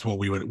that's what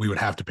we would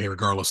have to pay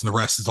regardless, and the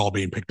rest is all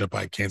being picked up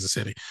by Kansas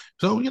City.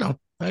 So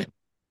hey,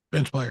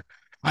 bench player.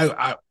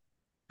 I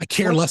I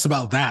care Well, less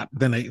about that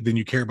than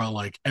you care about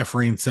like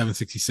Efrain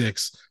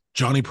 766.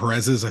 Johnny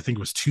Perez's I think it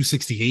was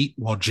 268,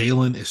 while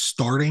Jalen is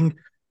starting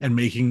and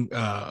making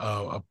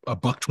a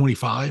buck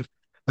 25.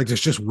 Like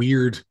there's just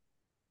weird.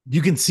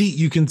 You can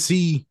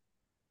see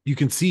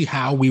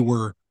how we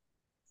were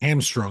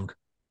hamstrung.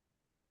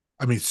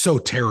 I mean, so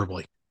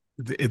terribly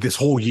this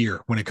whole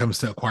year when it comes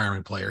to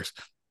acquiring players.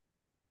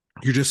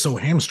 you're just so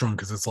hamstrung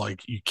because it's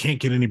like you can't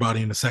get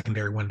anybody in the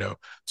secondary window.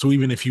 So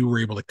even if you were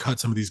able to cut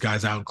some of these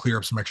guys out and clear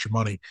up some extra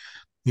money,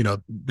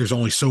 there's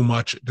only so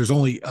much. There's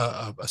only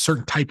a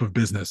certain type of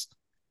business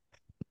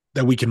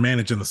that we can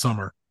manage in the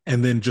summer.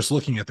 And then just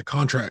looking at the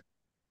contract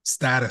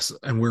status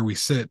and where we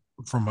sit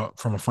from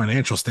a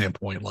financial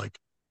standpoint, like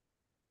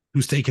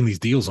who's taking these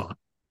deals on?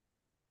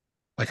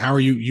 Like, how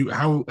are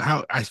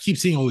how I keep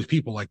seeing all these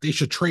people like they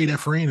should trade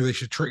Efrain or they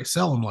should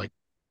sell him. Like,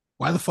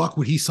 why the fuck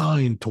would he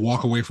sign to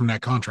walk away from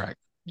that contract?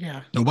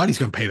 Yeah, Nobody's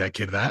going to pay that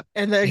kid that.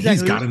 and And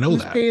he's got exactly to know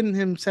who's that. paying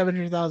him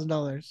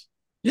 $700,000.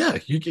 Yeah,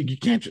 you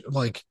can't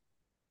like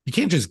you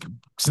can't just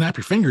snap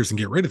your fingers and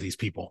get rid of these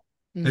people.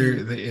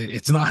 Mm-hmm.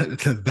 It's not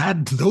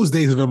that those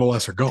days of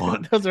MLS are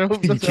gone. You Those are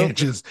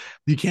can't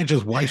over.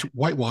 just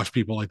whitewash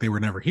people like they were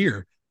never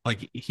here.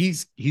 Like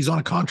he's on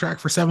a contract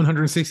for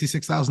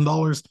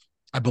 $766,000.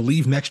 I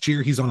believe next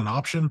year he's on an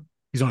option.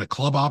 He's on a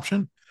club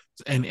option,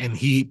 and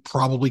he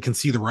probably can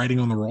see the writing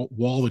on the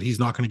wall that he's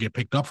not going to get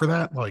picked up for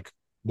that. Like,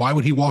 why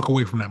would he walk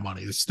away from that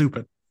money? It's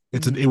stupid.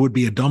 Mm-hmm. It would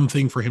be a dumb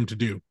thing for him to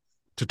do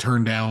to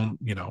turn down.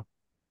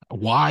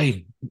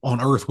 Why on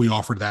earth we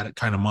offered that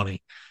kind of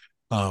money?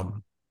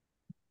 Um,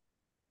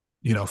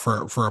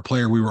 for a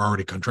player we were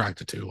already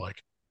contracted to,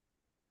 like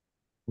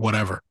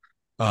whatever.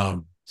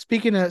 Um,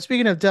 Speaking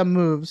of dumb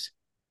moves,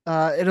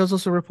 it was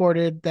also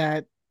reported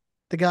that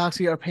the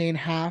Galaxy are paying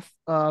half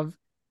of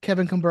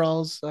Kevin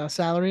Cabral's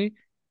salary.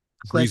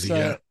 So that's Greasy,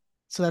 yeah.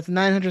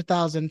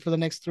 900,000 for the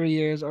next 3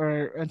 years,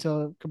 or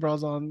until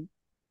Cabral's on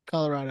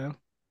Colorado.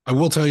 I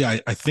will tell you, I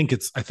think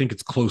it's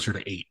closer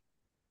to eight.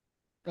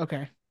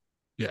 Okay.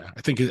 Yeah,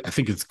 I think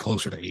it's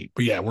closer to eight.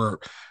 But yeah,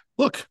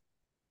 look.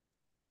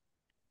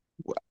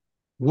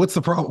 What's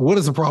the problem? What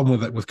is the problem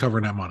with that with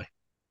covering that money?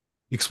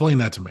 Explain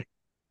that to me.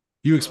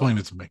 You explain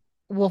it to me.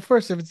 Well,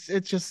 first, if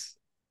it just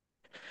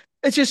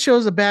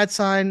shows a bad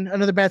sign,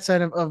 another bad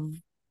sign of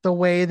the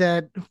way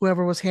that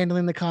whoever was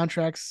handling the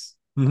contracts,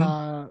 Mm-hmm.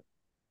 uh,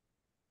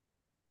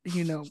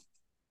 you know,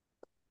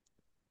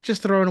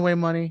 just throwing away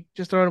money,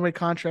 just throwing away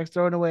contracts,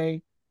 throwing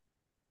away,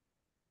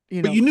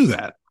 you But know. you knew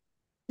that.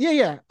 Yeah,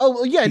 yeah. Oh,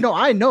 well, yeah. No,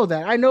 I know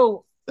that. I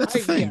know. That's the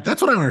thing. Yeah.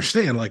 That's what I don't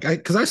understand. Like,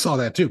 because I saw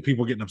that too.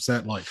 People getting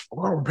upset, like,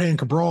 "Oh, we're paying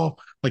Cabral,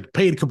 like,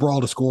 paid Cabral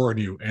to score on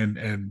you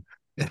and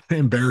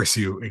embarrass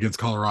you against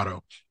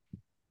Colorado."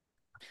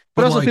 But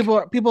But also,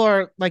 like, people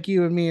are like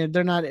you and me.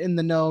 They're not in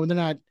the know. They're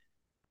not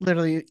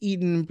literally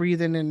eating,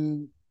 breathing,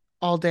 and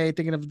all day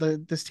thinking of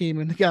this team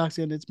and the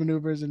Galaxy and its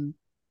maneuvers and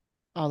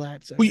all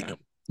that. So we yeah,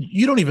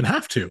 you don't even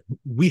have to.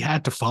 We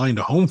had to find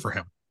a home for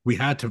him. We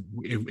had to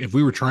if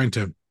we were trying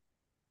to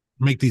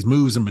make these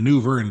moves and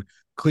maneuver and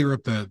clear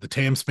up the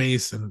TAM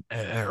space and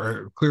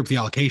or clear up the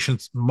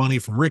allocations money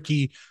from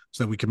Ricky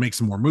so that we could make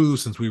some more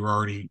moves since we were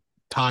already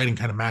tied and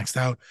kind of maxed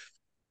out.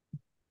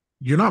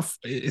 You're not.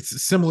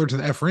 It's similar to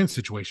the Efrain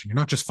situation. You're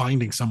not just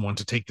finding someone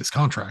to take this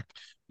contract.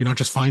 You're not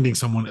just finding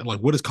someone like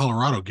what is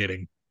Colorado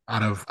getting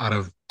out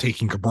of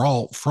taking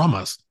Cabral from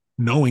us,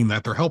 knowing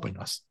that they're helping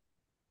us.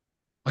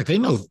 Like they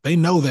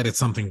know that it's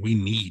something we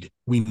need.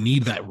 We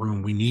need that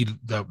room. We need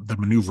the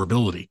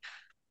maneuverability.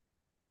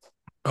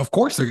 Of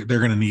course, they're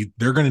gonna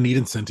need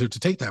incentive to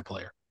take that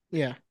player,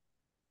 yeah,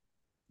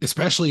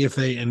 especially if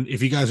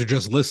you guys are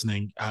just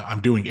listening. I'm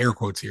doing air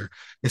quotes here.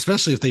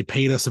 Especially if they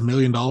paid us $1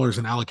 million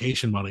in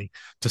allocation money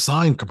to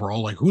sign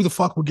Cabral. Like, who the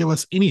fuck would give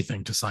us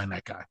anything to sign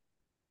that guy?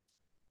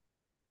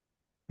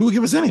 Who would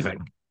give us anything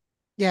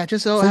yeah. It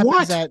just so for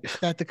happens what?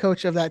 that the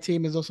coach of that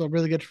team is also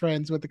really good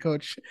friends with the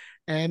coach,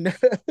 and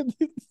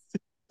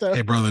so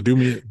Hey, brother, do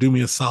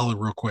me a solid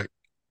real quick.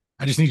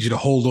 I just need you to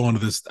hold on to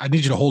this. I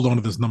need you to hold on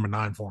to this number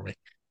 9 for me,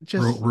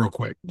 just real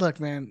quick. look,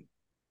 man.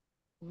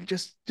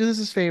 Just do this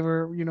as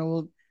favor.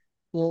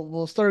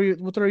 We'll throw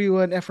you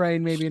an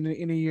Ephraim maybe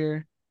in a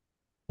year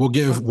We'll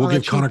give we'll on a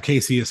give Connor cheap.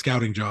 Casey a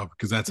scouting job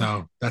because that's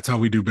how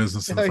we do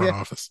business in the Oh front yeah,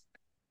 office.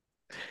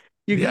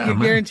 you're Yeah, you're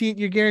man. guaranteed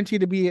you're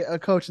guaranteed to be a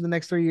coach in the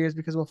next 3 years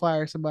because we'll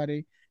fire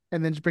somebody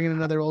and then just bring in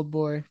another old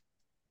boy.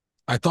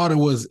 I thought it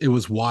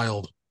was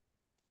wild.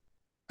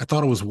 I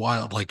thought it was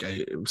wild. Like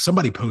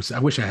somebody posted. I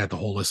wish I had the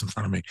whole list in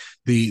front of me.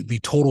 The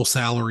total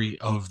salary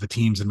of the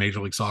teams in Major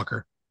League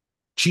Soccer: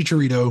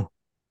 Chicharito,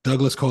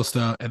 Douglas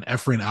Costa, and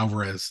Efrain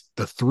Alvarez.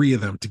 The three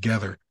of them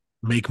together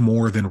make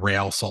more than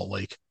Real Salt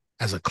Lake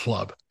as a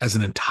club, as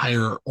an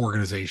entire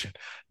organization.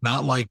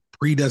 Not like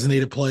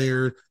pre-designated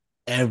player.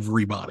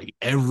 Everybody,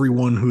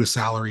 everyone who is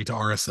salary to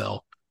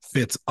RSL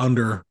fits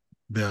under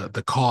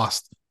the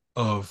cost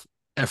of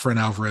Efrain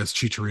Alvarez,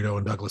 Chicharito,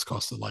 and Douglas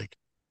Costa. Like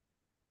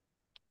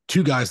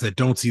two guys that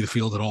don't see the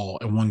field at all,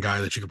 and one guy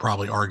that you could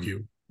probably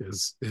argue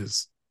is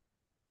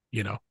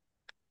you know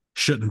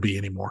shouldn't be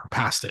anymore.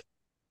 Past it.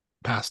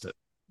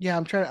 Yeah,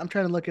 I'm trying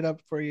to look it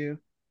up for you.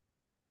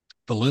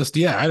 The list,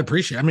 yeah, I'd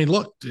appreciate. I mean,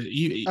 look,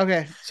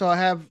 Okay, so I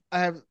have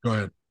go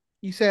ahead.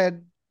 you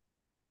said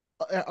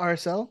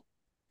RSL.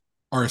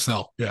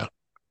 RSL, yeah.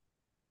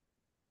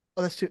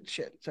 Oh, that's too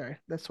shit. Sorry,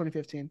 that's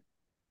 2015.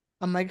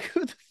 I'm like,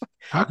 who the fuck?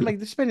 How I'm could like,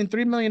 they're spending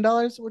 $3 million.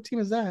 What team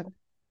is that?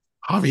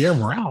 Javier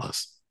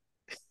Morales?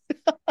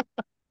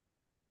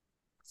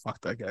 Fuck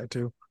that guy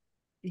too.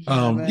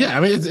 Yeah, Yeah, man. I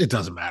mean it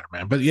doesn't matter,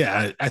 man. But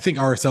yeah, I think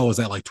RSL is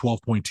at like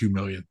 12.2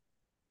 million.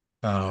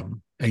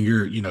 And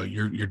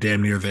you're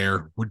damn near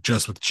there with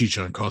just with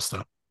Chicha and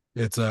Costa.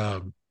 It's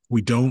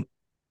we don't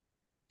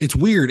it's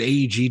weird.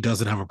 AEG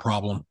doesn't have a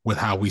problem with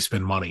how we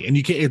spend money, and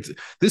you can't.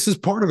 This is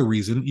part of the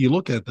reason you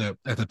look at the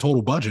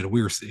total budget.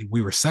 We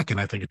were second,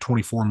 I think, at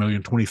 24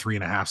 million, 23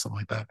 and a half, something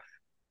like that.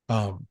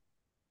 Um,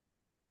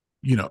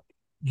 you know,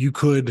 you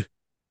could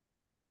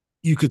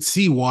you could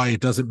see why it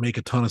doesn't make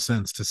a ton of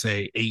sense to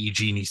say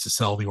AEG needs to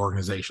sell the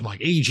organization.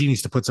 Like AEG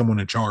needs to put someone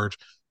in charge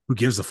who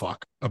gives a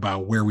fuck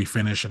about where we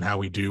finish and how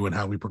we do and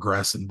how we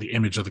progress and the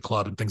image of the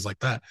club and things like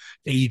that.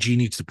 AEG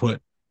needs to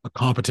put a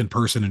competent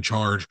person in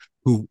charge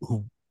who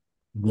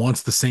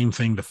wants the same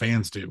thing the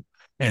fans do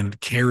and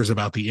cares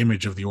about the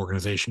image of the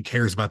organization,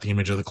 cares about the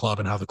image of the club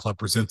and how the club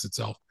presents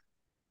itself.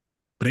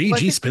 But Well,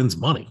 AEG spends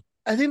money.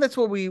 I think that's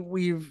what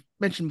we've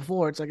mentioned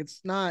before. It's like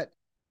it's not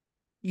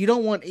you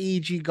don't want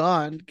AEG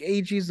gone.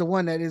 AEG is the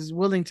one that is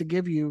willing to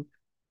give you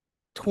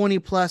 20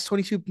 plus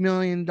 $22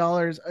 million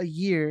a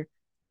year,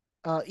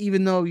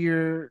 even though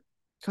you're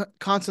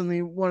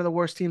constantly one of the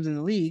worst teams in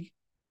the league.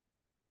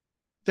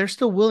 They're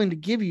still willing to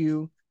give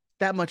you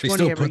that much They money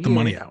still every put the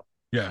money year. out.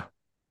 Yeah.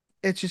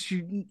 It's just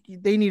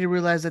they need to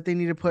realize that they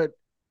need to put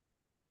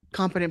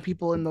competent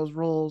people in those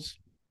roles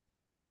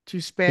to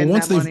Well, spend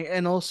once that they've money,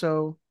 and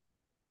also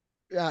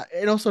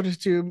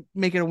just to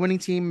make it a winning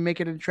team,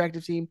 make it an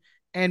attractive team,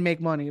 and make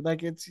money.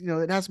 Like it's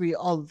it has to be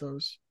all of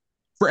those.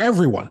 for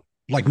everyone,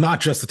 like not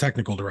just the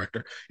technical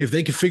director. If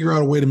they could figure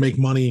out a way to make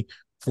money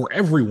for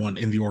everyone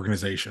in the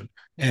organization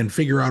and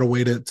figure out a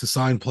way to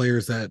sign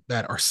players that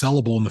are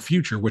sellable in the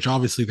future, which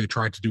obviously they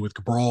tried to do with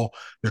Cabral,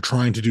 they're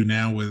trying to do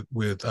now with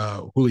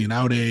Julian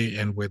Aude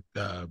and with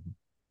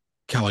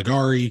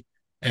Caligari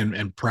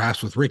and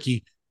perhaps with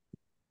Ricky.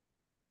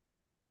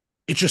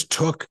 It just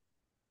took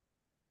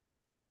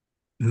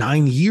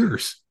 9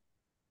 years,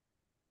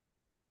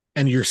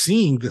 and you're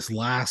seeing this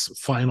last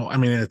final. I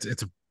mean,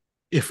 it's a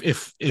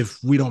if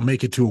we don't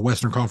make it to a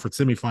Western Conference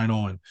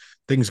semifinal and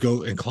things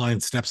go and Klein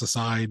steps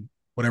aside,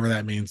 whatever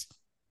that means,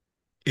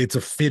 it's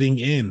a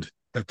fitting end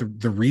that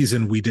the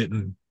reason we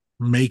didn't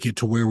make it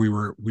to where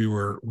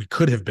we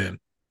could have been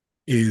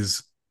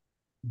is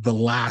the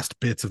last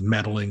bits of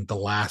meddling, the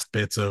last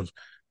bits of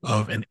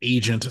an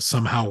agent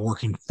somehow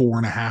working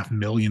 $4.5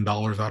 million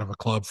out of a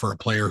club for a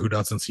player who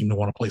doesn't seem to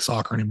want to play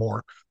soccer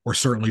anymore, or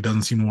certainly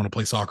doesn't seem to want to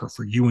play soccer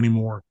for you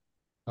anymore.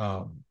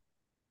 Um,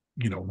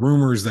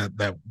 rumors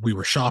that we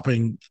were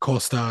shopping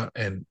Costa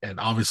and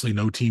obviously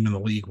no team in the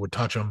league would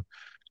touch him.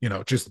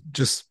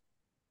 Just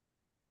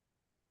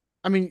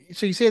I mean,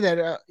 so you say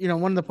that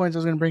one of the points I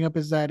was going to bring up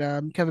is that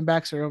Kevin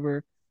Baxter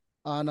over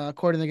on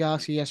Court in the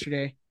Galaxy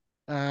yesterday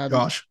um,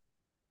 gosh,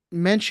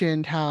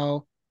 mentioned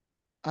how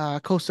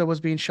Costa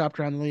was being shopped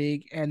around the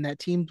league and that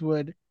teams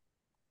would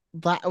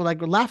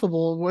like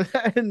laughable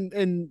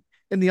in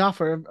the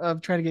offer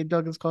of trying to get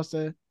Douglas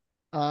Costa,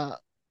 uh,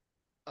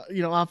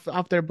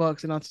 off their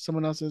books and onto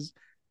someone else's.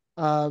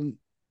 Um,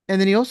 and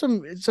then he also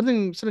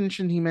something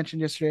interesting he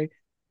mentioned yesterday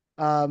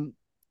um,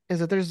 is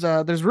that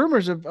there's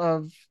rumors of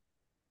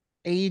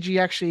AEG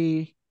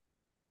actually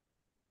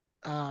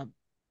uh,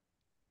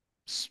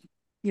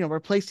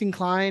 replacing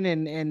Klein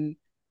and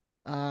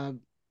uh,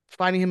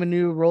 finding him a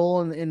new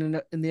role in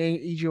the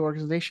AEG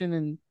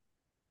organization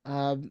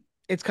and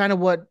it's kind of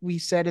what we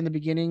said in the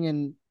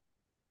beginning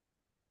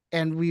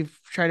and we've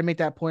tried to make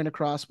that point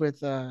across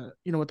with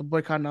with the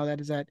boycott and all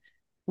that is that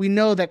we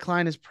know that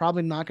Klein is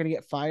probably not going to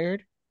get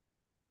fired.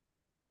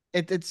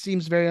 It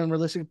seems very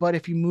unrealistic, but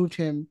if you moved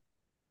him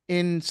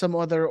in some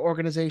other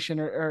organization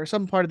or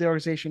some part of the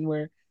organization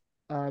where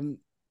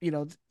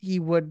he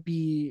would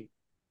be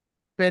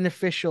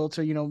beneficial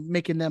to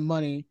making them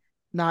money,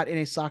 not in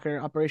a soccer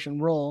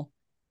operation role.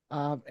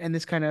 And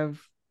this kind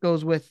of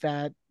goes with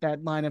that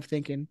line of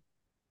thinking.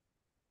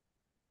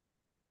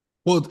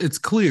 well, it's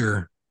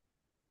clear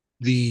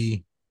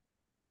the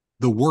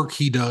the work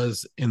he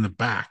does in the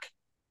back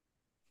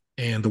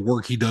and the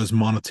work he does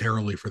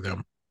monetarily for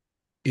them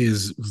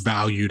is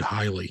valued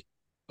highly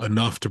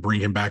enough to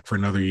bring him back for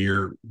another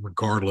year,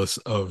 regardless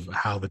of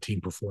how the team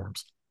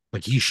performs.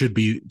 Like he should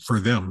be for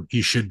them,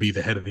 he should be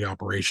the head of the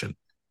operation,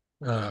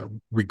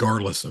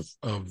 regardless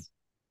of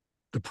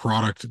the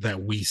product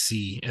that we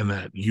see and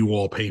that you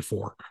all pay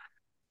for.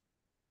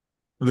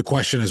 The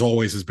question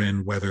has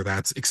been whether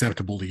that's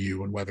acceptable to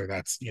you and whether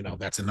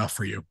that's enough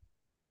for you.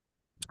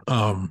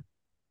 Um,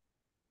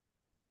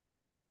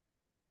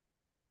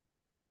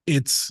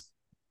 it's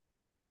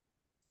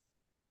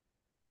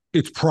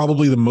it's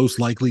probably the most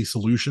likely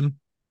solution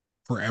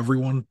for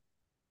everyone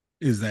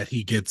is that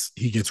he gets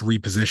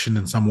repositioned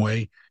in some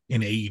way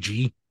in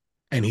AEG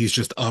and he's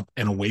just up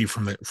and away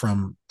from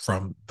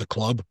the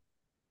club.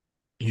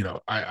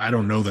 I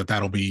don't know that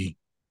that'll be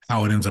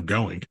how it ends up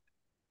going.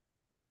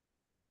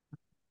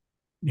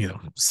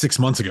 6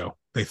 months ago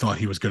they thought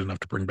he was good enough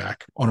to bring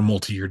back on a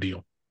multi-year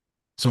deal.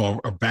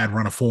 So a bad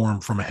run of form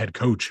from a head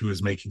coach who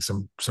is making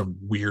some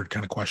weird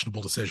kind of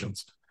questionable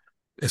decisions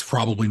is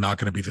probably not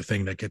going to be the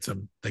thing that gets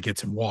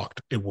him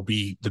walked. It will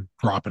be the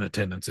drop in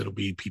attendance. It'll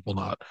be people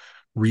not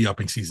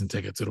re-upping season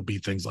tickets. It'll be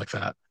things like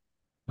that.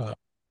 Uh,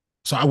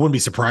 so I wouldn't be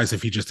surprised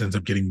if he just ends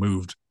up getting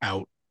moved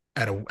out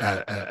at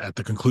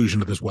the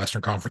conclusion of this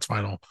Western Conference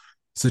final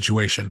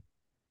situation,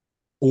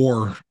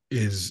 or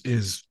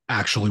is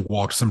actually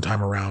walked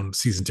sometime around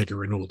season ticket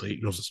renewal date.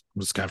 We'll just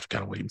have to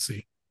kind of wait and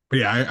see. But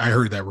yeah, I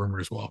heard that rumor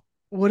as well.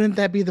 Wouldn't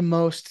that be the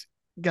most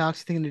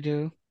Galaxy thing to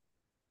do?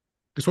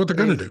 It's what they're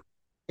going to Is do.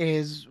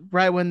 is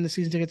right when the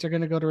season tickets are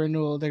going to go to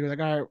renewal, they're like,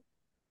 all right,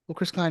 well,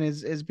 Chris Klein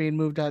is being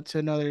moved out to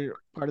another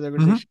part of the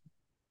Mm-hmm. organization,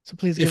 so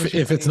please give us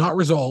your If it's money. not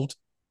resolved,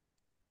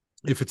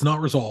 if it's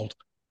not resolved,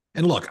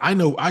 and look, I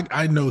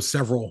know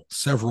several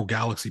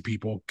Galaxy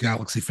people,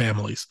 Galaxy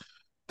families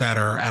that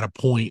are at a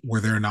point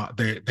where they're not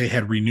they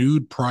had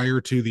renewed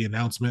prior to the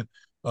announcement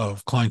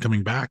of Klein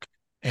coming back,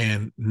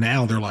 and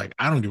now they're like,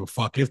 I don't give a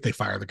fuck if they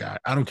fire the guy.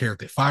 I don't care if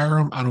they fire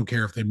him. I don't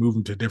care if they move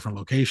him to a different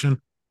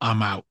location.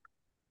 I'm out.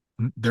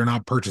 They're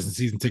not purchasing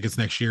season tickets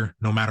next year,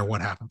 no matter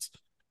what happens.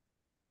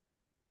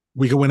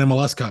 We could win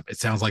MLS Cup. It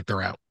sounds like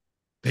they're out.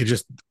 They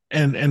just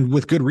and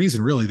with good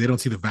reason, really. They don't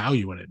see the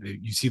value in it.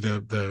 You see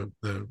the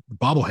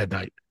bobblehead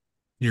night.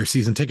 You're a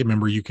season ticket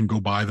member. You can go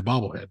buy the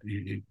bobblehead.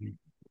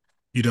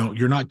 You don't.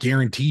 You're not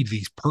guaranteed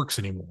these perks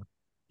anymore.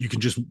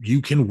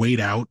 You can wait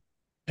out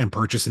and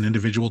purchase an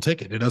individual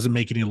ticket. It doesn't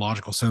make any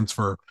logical sense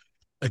for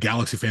a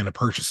Galaxy fan to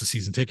purchase a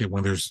season ticket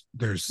when there's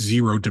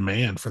zero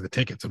demand for the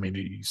tickets. I mean,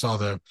 you saw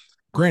the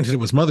granted it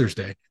was Mother's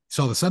Day. You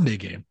saw the Sunday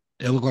game.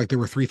 It looked like there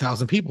were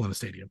 3,000 people in the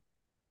stadium.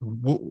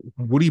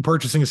 What are you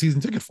purchasing a season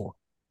ticket for?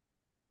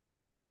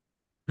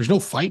 There's no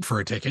fight for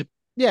a ticket.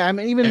 Yeah, I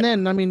mean, even Eh,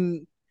 then, I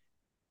mean,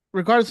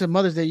 regardless of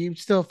Mother's Day, you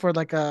still for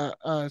like a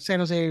San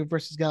Jose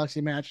versus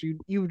Galaxy match,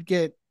 you would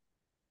get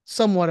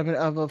somewhat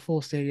of a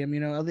full stadium,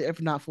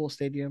 if not full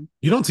stadium.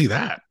 You don't see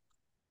that.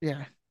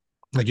 Yeah,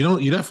 Like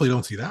you definitely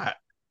don't see that.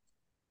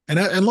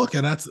 And look,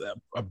 and that's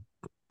a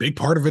big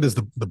part of it is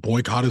the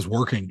boycott is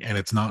working, and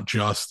it's not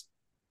just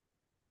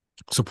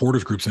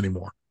supporters groups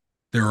anymore.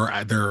 There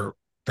are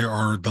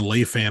the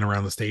lay fan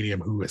around the stadium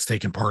who has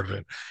taken part in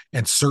it,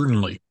 and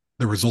certainly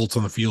the results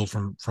on the field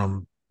from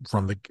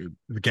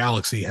the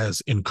Galaxy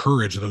has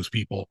encouraged those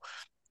people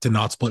to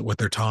not split with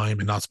their time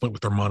and not split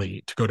with their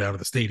money to go down to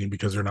the stadium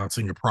because they're not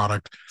seeing a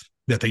product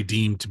that they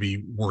deem to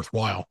be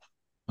worthwhile.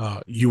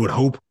 You would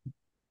hope,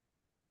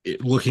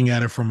 looking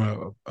at it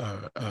from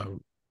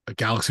a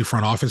Galaxy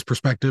front office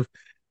perspective,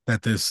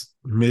 that this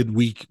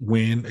midweek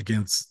win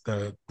against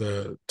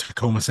the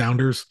Tacoma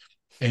Sounders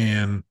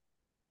and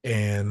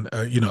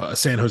a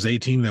San Jose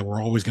team that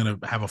we're always going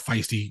to have a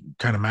feisty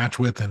kind of match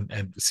with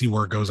and see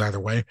where it goes either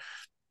way.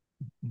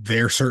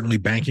 They're certainly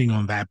banking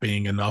on that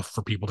being enough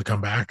for people to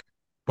come back.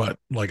 But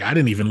like, I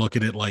didn't even look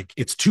at it like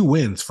it's 2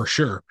 wins for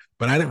sure.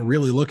 But I didn't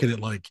really look at it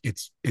like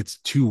it's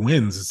 2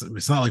 wins.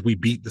 It's not like we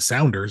beat the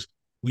Sounders.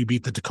 We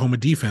beat the Tacoma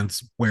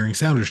defense wearing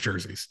Sounders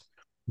jerseys.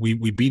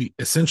 We beat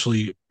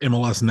essentially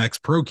MLS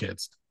Next Pro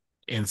kids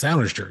in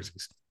Sounders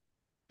jerseys,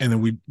 and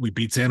then we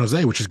beat San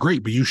Jose, which is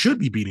great. But you should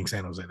be beating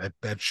San Jose.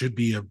 That should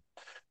be a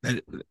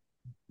that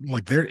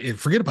like they're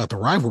forget about the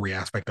rivalry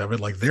aspect of it.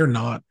 Like they're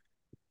not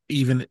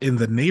even in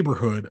the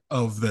neighborhood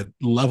of the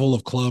level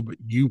of club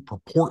you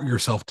purport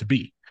yourself to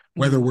be,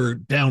 whether mm-hmm. we're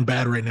down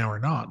bad right now or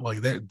not. Like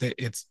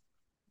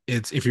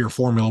it's if you're a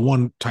Formula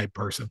One type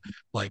person,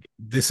 like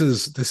this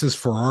is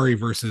Ferrari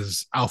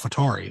versus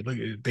AlphaTauri.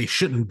 Like they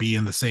shouldn't be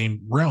in the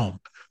same realm,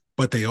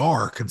 but they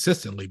are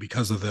consistently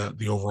because of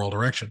the overall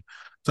direction.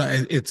 So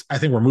I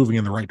think we're moving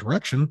in the right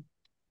direction,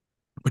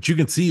 but you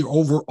can see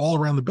over all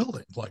around the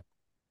building, like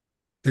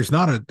there's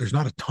not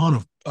a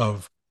ton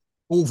of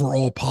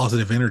overall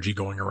positive energy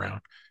going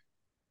around.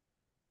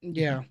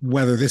 Yeah.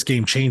 Whether this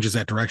game changes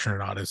that direction or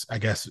not is, I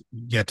guess,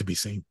 yet to be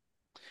seen.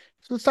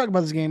 So let's talk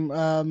about this game.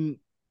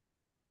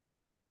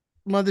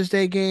 Mother's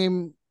Day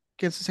game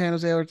against the San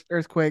Jose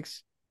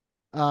Earthquakes.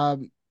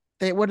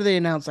 They what do they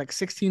announce? Like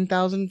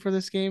 16,000 for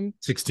this game.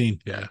 16,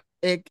 yeah,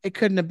 It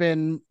couldn't have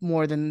been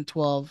more than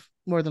 12,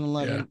 more than yeah.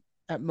 11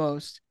 at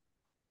most.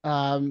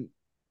 Um,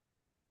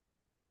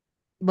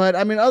 but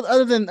I mean,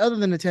 other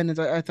than attendance,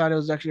 I thought it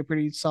was actually a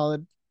pretty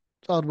solid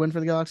win for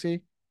the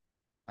Galaxy.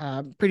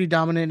 Pretty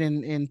dominant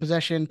in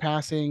possession,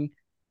 passing.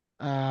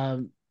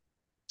 Um,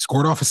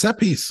 Scored off a set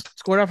piece.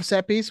 scored off a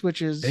set piece, which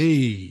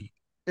Hey,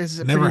 is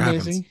pretty never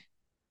happens. amazing.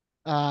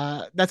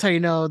 That's how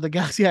you know the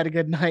Galaxy had a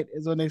good night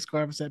is when they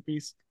score off a set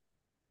piece.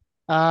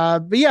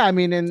 But yeah, I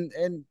mean,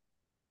 and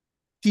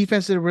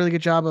defense did a really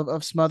good job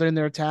of smothering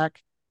their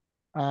attack.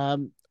 I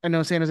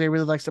know San Jose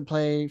really likes to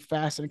play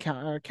fast and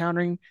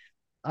countering.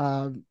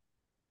 Um,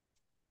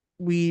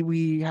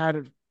 we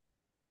had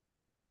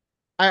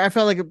I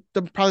felt like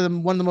probably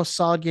one of the most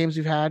solid games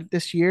we've had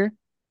this year.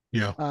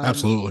 Yeah, Um,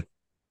 absolutely.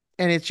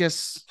 and it's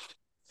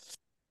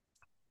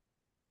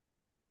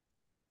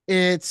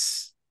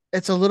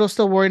a little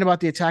still worrying about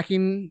the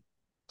attacking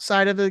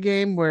side of the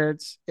game where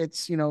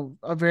it's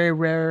a very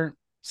rare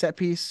set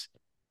piece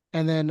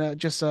and then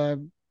just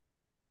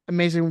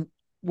amazing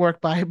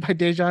work by by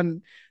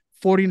Dejan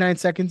 49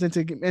 seconds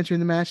into entering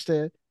the match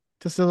to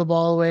to steal the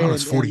ball Oh, away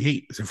it's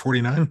 48. Is it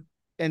 49?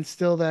 and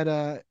still that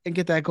and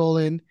get that goal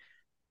in,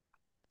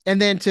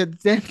 and then to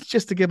then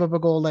just to give up a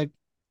goal like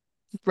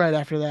right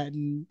after that,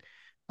 and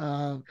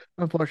uh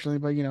unfortunately,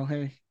 but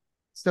hey,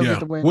 still get Yeah.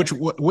 the win.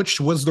 Which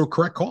was the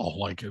correct call.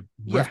 Like ref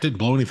Yeah, didn't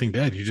blow anything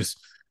dead.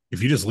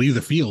 If you just leave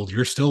the field,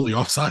 you're still the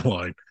offside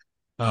line.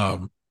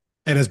 Um,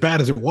 and as bad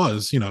as it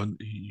was, you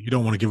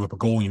don't want to give up a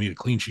goal. You need a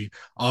clean sheet.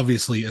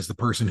 Obviously, as the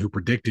person who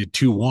predicted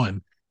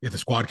 2-1 in the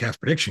Squadcast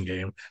prediction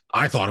game,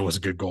 I thought it was a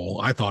good goal.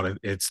 I thought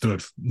it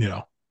stood,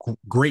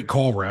 great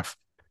call, ref,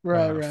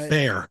 right, right.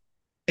 fair,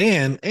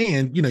 and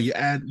you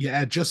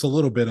add just a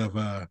little bit of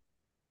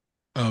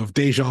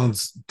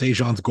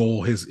Dejan's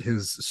goal,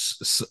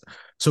 his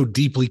so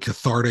deeply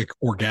cathartic,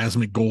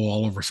 orgasmic goal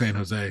all over San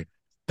Jose,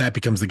 that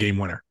becomes the game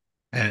winner.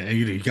 And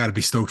you got to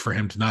be stoked for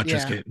him to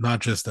Yeah. not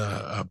just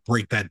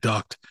break that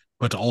duct,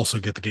 but to also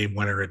get the game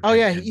winner Oh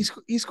yeah, and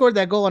he scored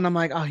that goal, and I'm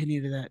like, oh, he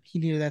needed that. He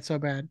needed that so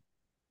bad.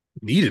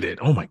 needed it.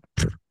 Oh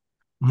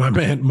my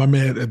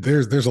man.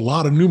 There's a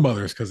lot of new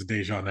mothers because of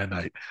Dejan that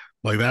night.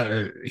 Like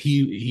that,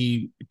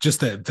 he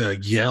just that the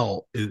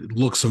yell. It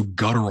looks so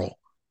guttural.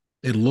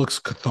 It looks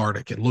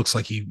cathartic. It looks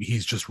like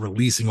he's just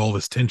releasing all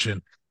this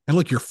tension. And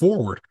look, you're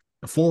forward.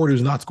 A forward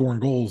who's not scoring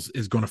goals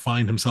is going to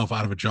find himself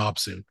out of a job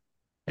soon.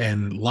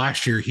 And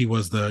last year he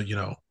was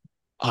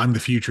I'm the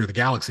future of the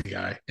Galaxy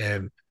guy,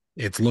 and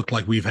it's looked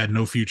like we've had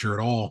no future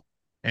at all,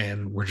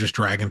 and we're just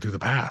dragging through the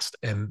past.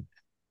 And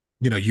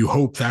you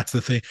hope that's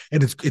the thing.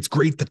 And it's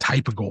great the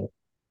type of goal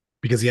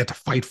because he had to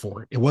fight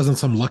for it. It wasn't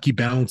some lucky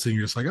bounce, and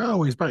you're just like,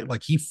 oh, he's right.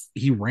 Like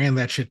he ran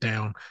that shit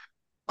down,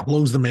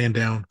 closed the man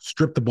down,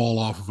 stripped the ball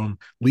off of him,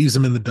 leaves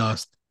him in the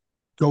dust,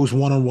 goes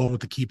one on one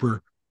with the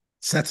keeper,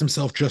 sets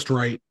himself just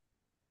right,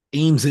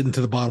 aims it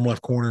into the bottom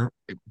left corner.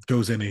 It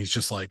goes in, and he's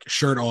just like,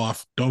 shirt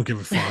off, don't give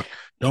a fuck,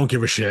 don't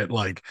give a shit.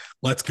 Like,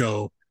 let's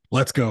go,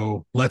 let's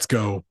go, let's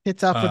go.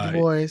 It's up with the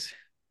boys.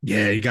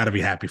 Yeah, you got to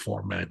be happy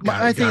for him, man.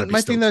 Got to be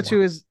My thing stoked though for too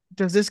him. is,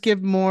 does this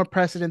give more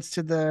precedence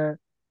to the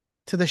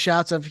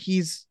shouts of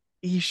he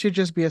should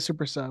just be a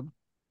super sub?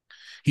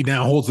 He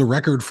now holds the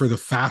record for the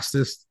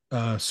fastest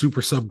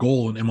super sub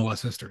goal in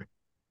MLS history.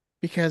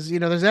 Because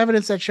there's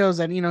evidence that shows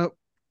that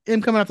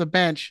him coming off the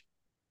bench,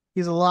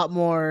 he's a lot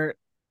more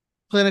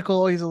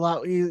clinical. He's a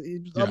lot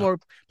Yeah, more,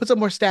 puts up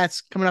more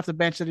stats coming off the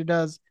bench than he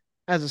does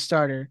as a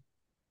starter.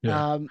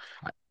 yeah. Um,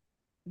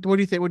 what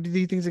do you think? What do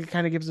you think it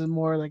kind of gives him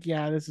more like,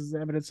 yeah, this is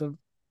evidence of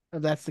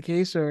that's the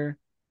case, or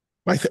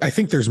I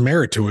think there's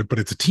merit to it, but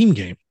it's a team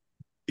game.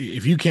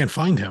 If you can't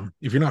find him,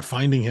 if you're not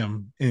finding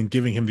him and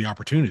giving him the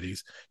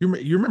opportunities, you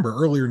remember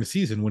earlier in the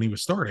season when he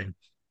was starting,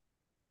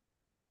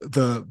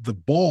 the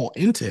ball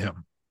into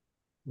him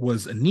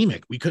was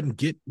anemic. We couldn't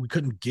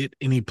get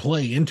any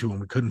play into him.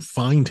 We couldn't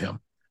find him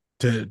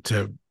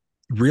to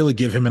really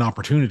give him an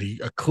opportunity,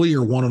 a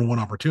clear one-on-one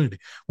opportunity.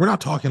 We're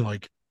not talking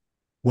like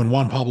when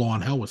Juan Pablo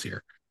Angel was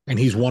here and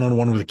he's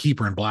one-on-one with a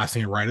keeper and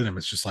blasting it right at him.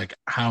 It's just like,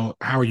 how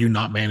are you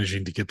not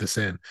managing to get this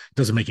in? It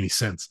doesn't make any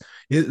sense.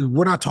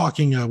 We're not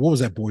talking what was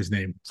that boy's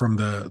name from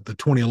the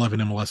 2011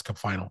 MLS Cup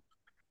final?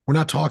 We're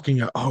not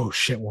talking oh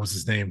shit, what was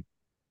his name?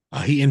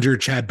 He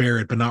injured Chad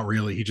Barrett, but not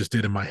really. He just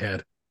did in my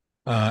head.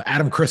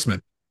 Adam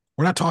Chrisman.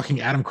 We're not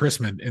talking Adam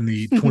Chrisman in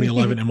the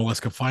 2011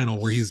 MLS Cup final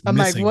where he's I'm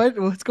like,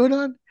 missing. what's going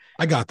on?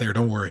 I got there.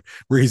 Don't worry.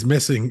 Where he's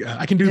missing.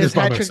 I can do this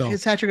by myself.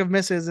 His hat trick of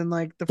misses in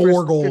like the first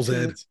Four goals, 15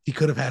 Ed. minutes. He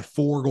could have had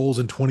 4 goals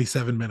in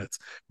 27 minutes.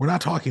 We're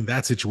not talking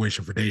that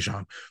situation for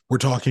Dejan. We're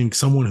talking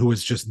someone who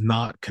is just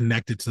not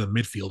connected to the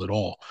midfield at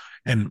all.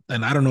 And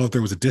I don't know if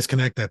there was a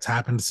disconnect that's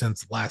happened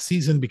since last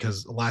season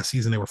because last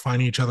season they were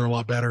finding each other a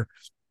lot better.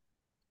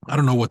 I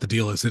don't know what the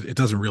deal is. It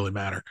doesn't really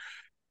matter.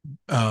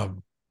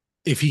 Um,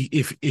 if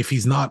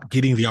he's not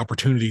getting the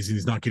opportunities and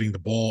he's not getting the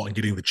ball and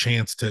getting the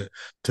chance to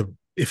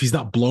if he's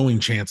not blowing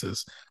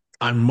chances,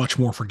 I'm much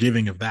more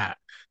forgiving of that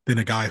than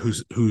a guy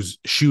who's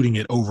shooting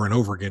it over and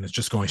over again. It's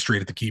just going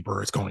straight at the keeper.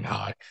 Or it's going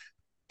high.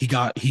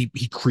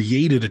 He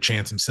created a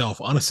chance himself,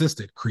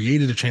 unassisted,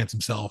 created a chance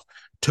himself,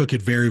 took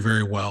it very,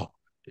 very well.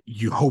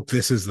 You hope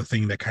this is the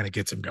thing that kind of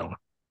gets him going.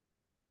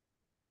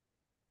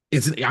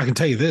 I can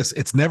tell you this,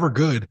 it's never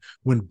good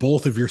when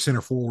both of your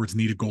center forwards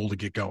need a goal to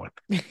get going.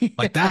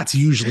 Like that's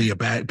usually a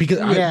bad because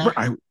Yeah,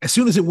 I as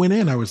soon as it went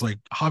in, I was like,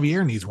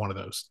 Javier needs one of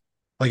those.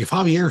 Like if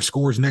Javier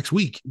scores next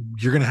week,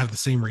 you're gonna have the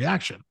same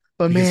reaction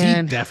but because he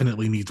man,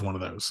 definitely needs one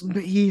of those.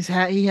 he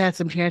had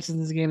some chances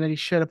in this game that he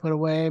should have put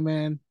away,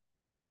 man.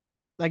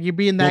 Like you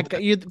being Well, that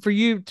guy, for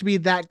you to be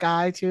that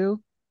guy too.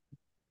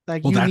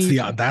 Like well, you that's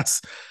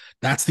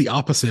need, the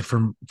opposite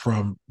from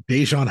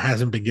Dejan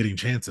hasn't been getting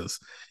chances,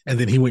 and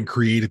then he went and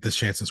created this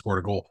chance and scored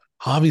a goal.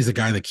 Javi's the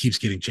guy that keeps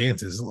getting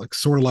chances, like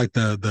sort of like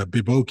the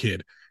Bibo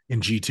kid in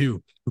G2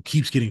 who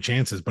keeps getting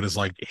chances, but is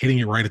like hitting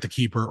it right at the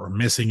keeper or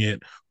missing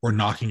it or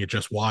knocking it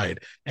just wide.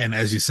 And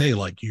as you say,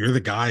 like you're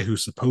the guy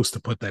who's supposed to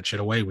put that shit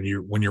away when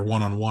you're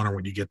one on one or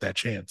when you get that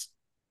chance.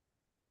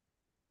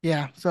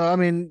 yeah. So I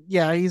mean,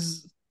 yeah,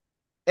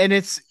 and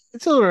it's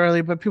a little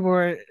early, but people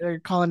are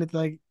calling it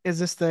like, is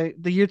this the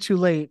year too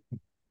late?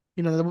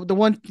 The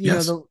one,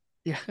 Yes, the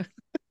yeah.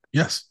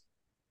 yes.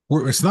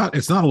 it's not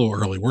a little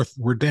early.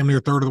 We're damn near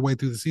a third of the way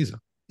through the season.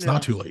 It's not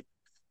Yeah. too late.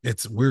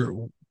 It's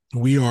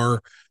we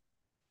are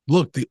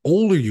look, the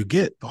older you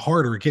get, the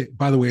harder it gets.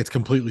 By the way, it's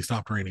completely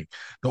stopped raining.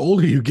 The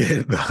older you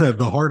get,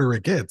 the harder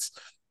it gets.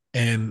 So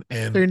And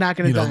you're not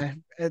gonna you know, die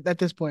at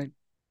this point.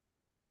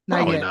 Not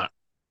probably yet. not.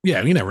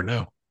 Yeah, you never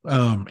know.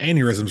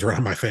 Aneurysms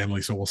around my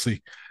family, so we'll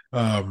see.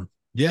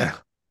 Yeah,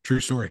 true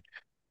story.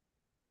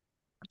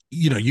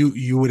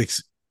 You would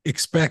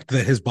expect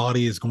that his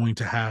body is going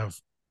to have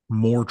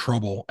more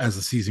trouble as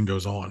the season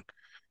goes on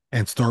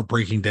and start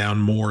breaking down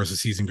more as the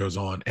season goes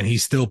on. And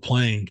he's still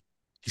playing,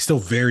 he's still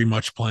very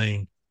much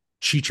playing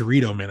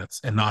Chicharito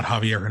minutes and not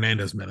Javier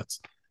Hernandez minutes.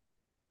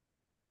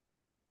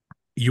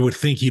 You would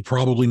think he'd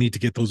probably need to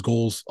get those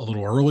goals a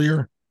little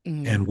earlier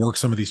Mm. and work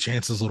some of these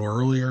chances a little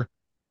earlier.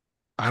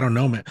 I don't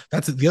know, man.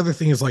 That's the other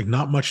thing is like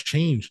not much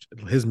changed.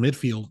 His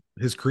midfield,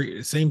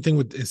 same thing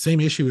with same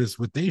issue as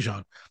with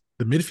Dejan.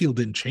 The midfield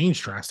didn't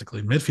change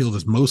drastically. Midfield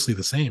is mostly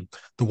the same.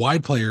 The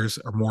wide players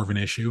are more of an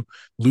issue.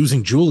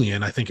 Losing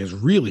Julian, I think, has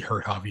really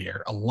hurt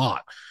Javier a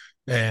lot.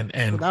 And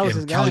Well, and that was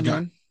his and guy, Caligari,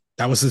 man.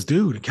 that was his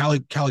dude.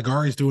 And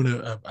Caligari's doing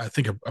I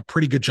think a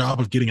pretty good job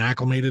of getting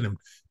acclimated and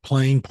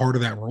playing part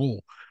of that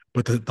role.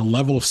 But the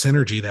level of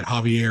synergy that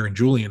Javier and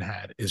Julian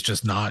had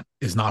is not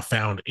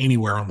found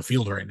anywhere on the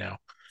field right now.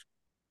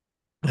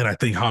 And I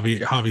think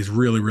Javi's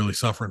really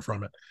suffering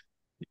from it.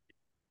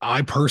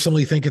 I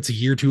personally think it's a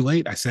year too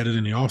late. I said it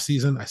in the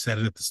offseason. I said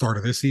it at the start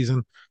of this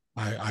season.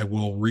 I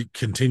will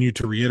continue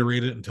to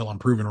reiterate it until I'm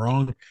proven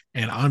wrong.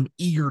 And I'm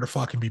eager to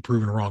fucking be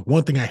proven wrong.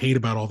 One thing I hate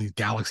about all these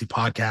Galaxy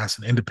podcasts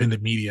and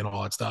independent media and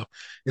all that stuff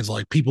is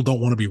like people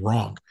don't want to be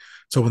wrong.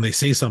 So when they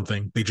say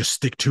something, they just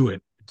stick to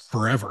it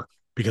forever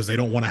because they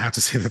don't want to have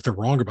to say that they're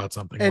wrong about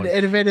something. And Like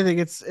if anything,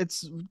 it's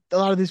a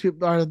lot of these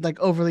people are like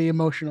overly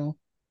emotional.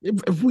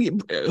 if we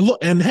look,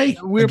 and hey,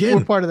 We're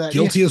again, part of that.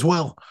 Yeah. guilty as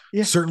well.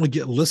 Yeah. Certainly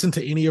get listen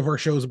to any of our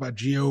shows about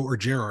Gio or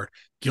Gerard,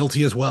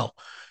 guilty as well.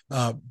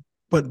 uh,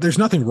 but there's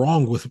nothing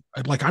wrong with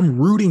like I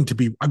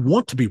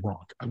want to be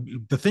wrong.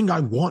 The thing I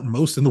want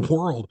most in the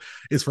world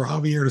is for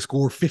Javier to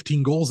score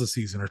 15 goals a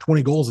season or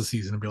 20 goals a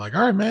season and be like,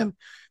 all right, man,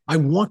 I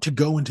want to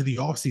go into the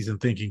offseason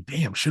thinking,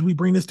 damn, should we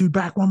bring this dude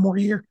back one more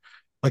year?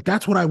 Like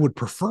that's what I would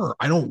prefer.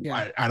 I don't Yeah.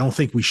 I, I don't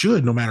think we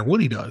should, no matter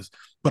what he does.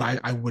 But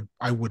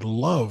I would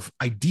love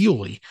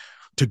ideally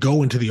to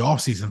go into the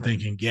offseason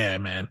thinking, yeah,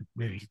 man,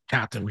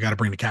 captain, we got to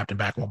bring the captain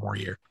back one more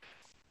year.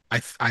 I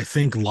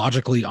think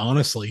logically,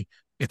 honestly,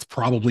 it's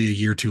probably a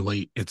year too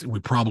late. We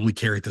probably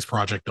carried this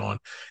project on,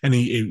 and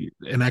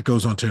that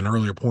goes on to an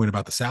earlier point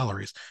about the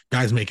salaries.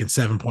 Guys making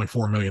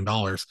 $7.4 million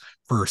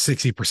for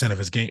 60% of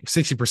his game,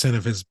 60%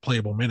 of his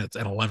playable minutes,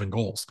 and 11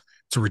 goals.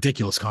 It's a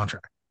ridiculous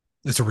contract.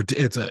 It's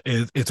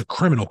a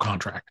criminal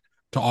contract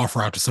to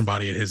offer out to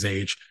somebody at his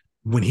age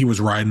when he was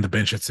riding the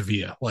bench at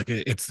Sevilla. Like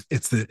it's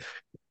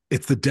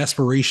the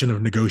desperation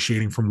of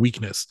negotiating from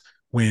weakness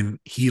when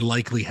he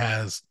likely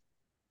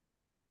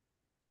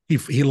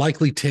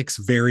ticks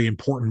very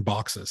important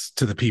boxes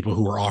to the people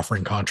who are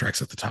offering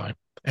contracts at the time.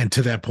 And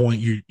to that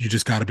point, you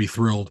just got to be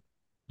thrilled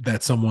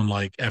that someone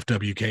like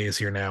FWK is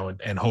here now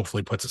and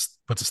hopefully puts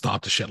a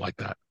stop to shit like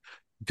that.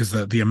 Because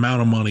the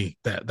amount of money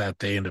that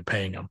they end up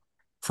paying him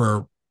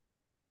for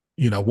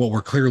what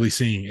we're clearly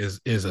seeing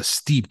is a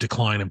steep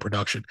decline in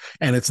production.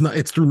 And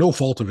it's through no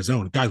fault of his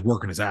own. The guy's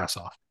working his ass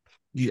off.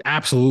 He's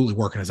absolutely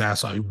working his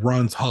ass off. He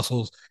runs,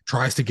 hustles,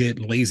 tries to get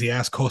lazy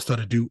ass Costa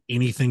to do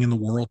anything in the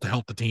world to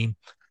help the team.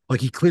 Like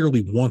he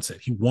clearly wants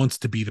it. He wants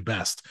to be the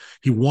best.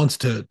 He wants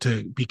to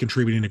be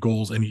contributing to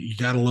goals. And you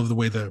got to love the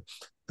way the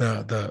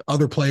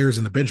other players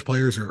and the bench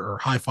players are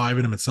high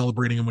fiving him and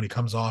celebrating him when he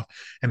comes off.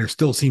 And there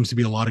still seems to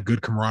be a lot of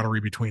good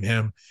camaraderie between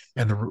him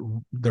and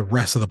the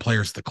rest of the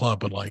players at the club.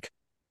 But like,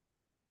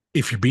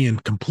 if you're being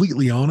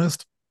completely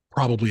honest,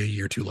 probably a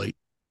year too late.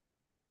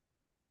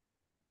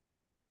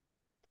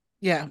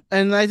 Yeah.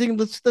 And I think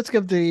let's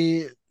give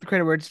the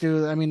credit where it's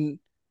due. I mean,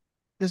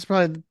 this is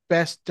probably the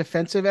best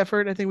defensive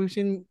effort I think we've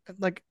seen,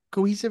 like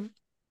cohesive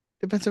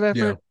defensive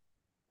Yeah. effort.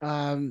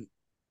 Um,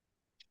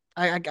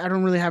 I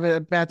don't really have a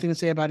bad thing to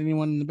say about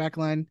anyone in the back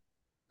line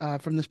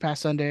from this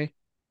past Sunday.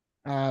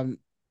 Um,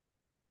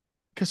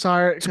 It's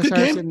a good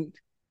Casares game.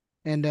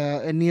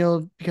 and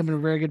Neil becoming a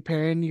very good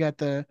pairing. You got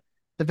the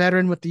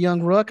veteran with the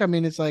young rook. I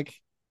mean, Oh,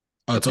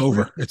 it's Bruce,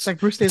 over. it's like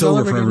Bruce It's Days all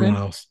over over for again, everyone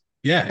man. else.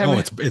 Yeah. Oh, Having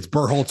it's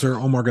Berhalter,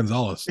 Omar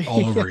Gonzalez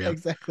all over yeah, again.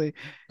 exactly.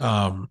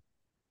 Um,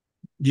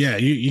 yeah,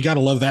 you got to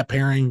love that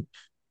pairing.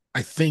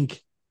 I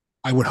think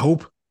I would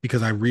hope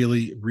because I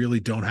really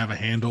don't have a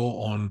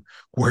handle on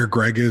where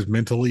Greg is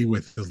mentally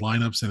with his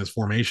lineups and his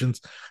formations.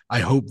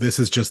 I hope this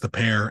is just the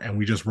pair and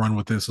we just run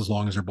with this as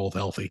long as they're both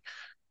healthy.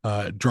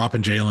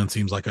 Dropping Jalen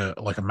seems like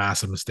a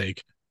massive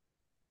mistake.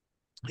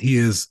 He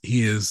is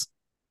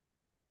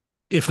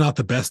if not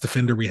the best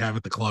defender we have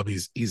at the club.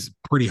 He's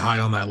pretty high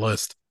on that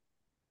list.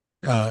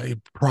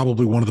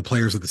 Probably one of the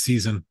players of the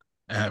season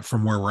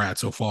from where we're at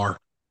so far,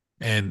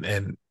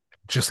 and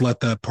just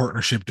let the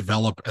partnership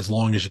develop as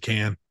long as you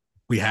can.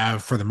 We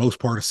have, for the most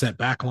part, a set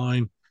back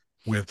line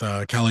with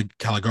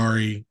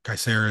Caligari,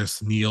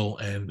 Caceres, Neil,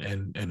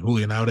 and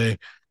Julian Aude.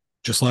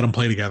 Just let them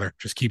play together.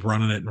 Just keep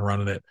running it and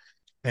running it.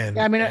 Yeah,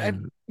 I mean,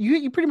 And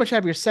you pretty much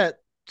have your set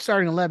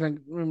starting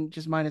 11,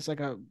 just minus like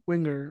a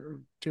winger or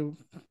two,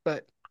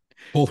 but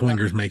both uh,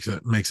 wingers makes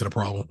it a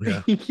problem.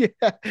 Yeah, yeah.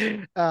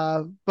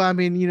 But I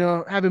mean,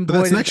 having but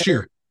that's Boyd in next there,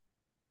 year.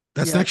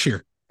 That's yeah, next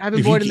year.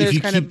 having Boyd in there If is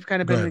you kind keep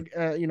of go ahead.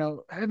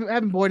 been,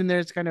 having Boyd in there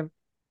is kind of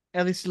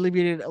at least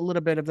alleviated a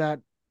little bit of that,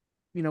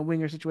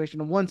 winger situation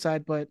on one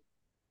side, but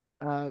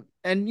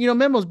and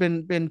Memo's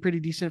been pretty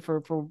decent for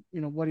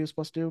what he was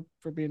supposed to do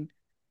for being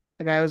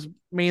a guy who was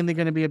mainly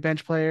going to be a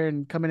bench player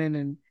and coming in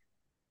and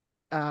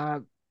uh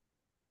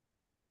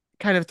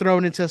kind of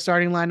thrown into a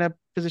starting lineup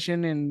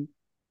position, and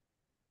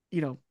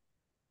you know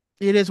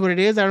it is what it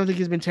is. I don't think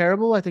he's been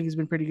terrible. I think he's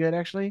been pretty good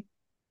actually.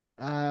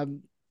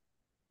 Um,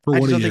 For I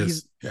what just don't he think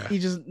is. Yeah,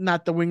 he's just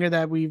not the winger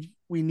that we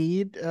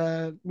need.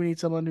 We need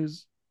someone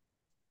who's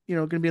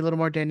going to be a little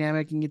more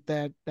dynamic and get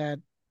that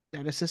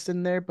assist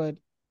in there. But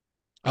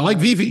I like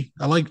uh, Vivi.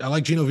 I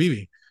like Gino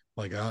Vivi.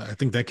 Like I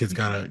think that kid's you,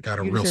 got a you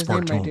gotta real say his spark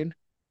name to right, him. dude.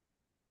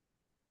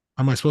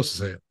 How am I supposed to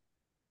say it?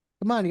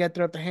 Come on, you got to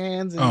throw up the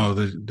hands and Oh,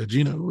 the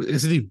Gino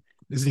isn't he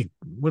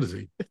what is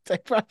he? it's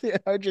like probably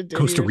Costa Argentinian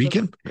or something.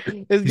 Rican?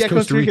 He's Yeah, Costa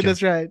Costa Rica. Rican.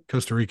 That's right.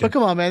 Costa But Rican.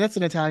 come on, man, that's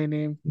an Italian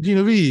name.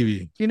 Gino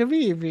Vivi.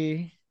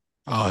 Genevieve.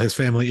 Oh, his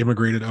family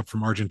immigrated up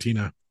from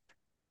Argentina.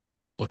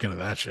 Look into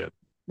that shit.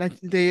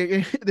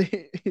 They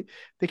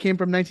came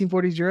from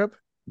 1940s Europe.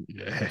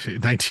 Yeah,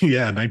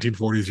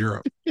 1940s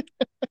Europe.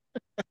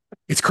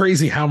 It's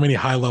crazy how many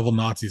high level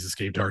Nazis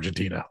escaped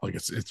Argentina. Like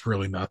it's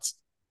really nuts.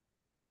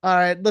 All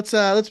right, let's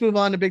move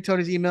on to Big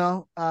Tony's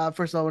email.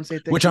 First of all, I want to say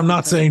thank Which you I'm for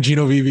not sending. saying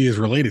Gino Vivi is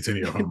related to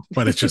any of them,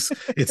 but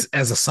it's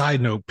as a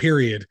side note.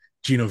 Period.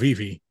 Gino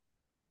Vivi.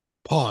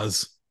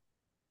 Pause.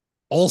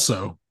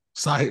 Also,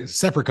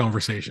 separate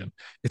conversation.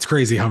 It's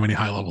crazy how many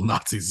high level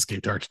Nazis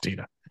escaped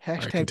Argentina. All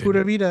right, Hashtag continue.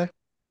 Pura Vida.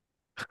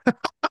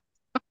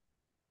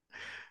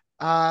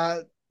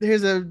 Uh,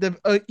 here's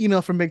the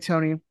email from Big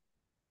Tony.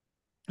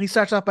 He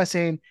starts off by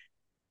saying,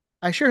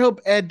 "I sure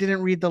hope Ed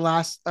didn't read the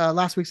last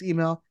week's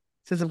email,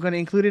 since I'm going to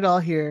include it all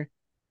here.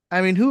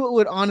 I mean, who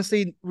would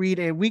honestly read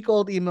a week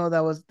old email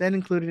that was then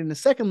included in the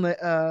second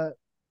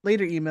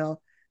later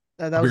email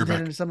that I'll be was right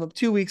intended back. to sum up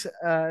 2 weeks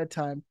at a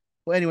time?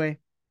 Well, anyway,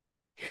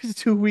 here's a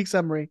 2 week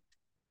summary.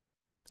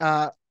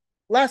 Uh,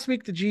 Last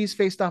week the G's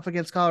faced off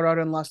against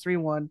Colorado and lost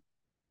 3-1,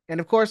 and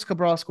of course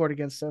Cabral scored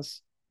against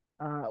us.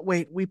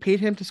 Wait, we paid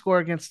him to score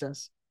against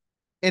us.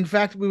 In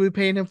fact, we would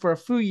pay him for a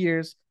few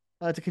years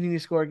to continue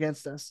to score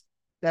against us.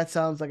 That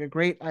sounds like a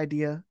great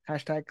idea.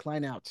 Hashtag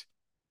Klein out.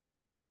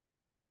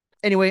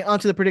 Anyway, on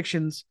to the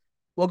predictions.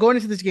 Well, going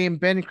into this game,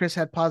 Ben and Chris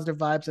had positive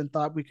vibes and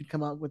thought we could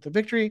come out with a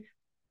victory.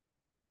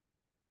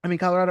 I mean,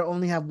 Colorado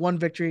only have one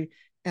victory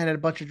and had a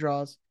bunch of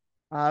draws.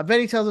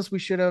 Benny tells us we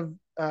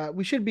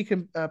should be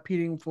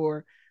competing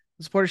for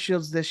the supporter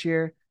shields this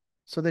year,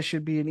 so this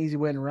should be an easy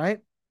win, right?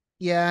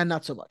 Yeah,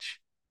 not so much.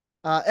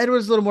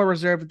 Edward's a little more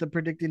reserved with the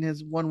predicting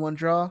his 1-1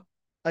 draw.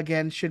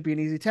 Again, should be an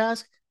easy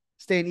task.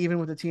 Staying even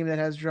with a team that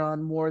has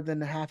drawn more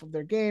than half of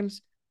their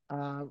games.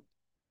 Uh,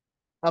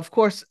 of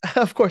course,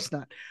 of course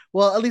not.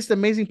 Well, at least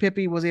Amazing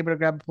Pippi was able to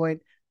grab a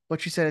point, but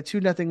she said a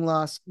 2-0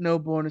 loss, no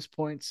bonus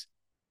points.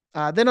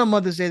 Then on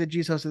Mother's Day, the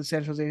G's hosted the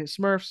San Jose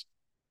Smurfs,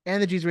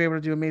 and the G's were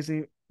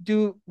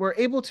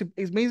able to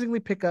amazingly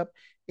pick up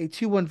a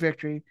 2-1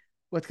 victory,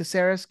 with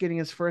Caceres getting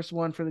his first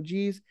one for the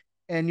G's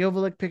and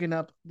Joveljic picking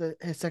up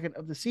his second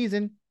of the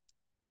season.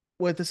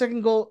 With the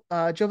second goal,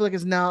 Joveljic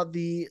is now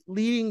the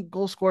leading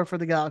goal scorer for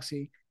the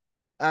Galaxy.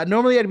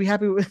 Normally, I'd be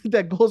happy with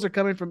that goals are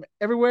coming from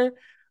everywhere,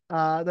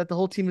 that the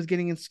whole team is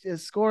getting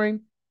is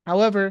scoring.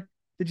 However,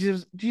 the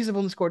G's have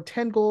only scored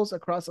 10 goals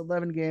across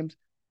 11 games.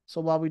 So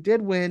while we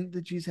did win,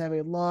 the G's have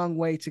a long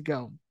way to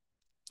go.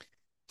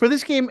 For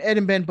this game, Ed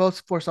and Ben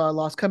both foresaw a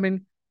loss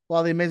coming,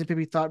 while the Amazing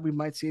Pippi thought we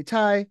might see a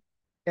tie.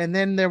 And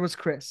then there was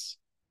Chris.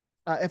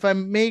 If I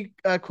may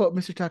quote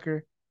Mr.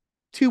 Tucker,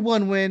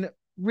 2-1 win,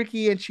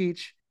 Ricky and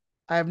Cheech.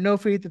 I have no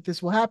faith that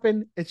this will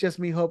happen. It's just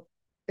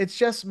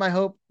my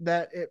hope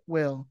that it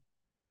will.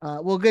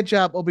 Well, good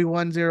job,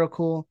 Obi-Wan Zero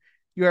Cool.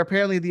 You are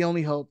apparently the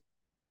only hope.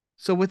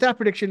 So with that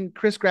prediction,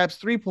 Chris grabs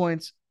 3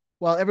 points,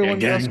 while Gang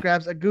everyone else gang.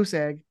 grabs a goose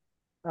egg.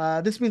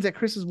 This means that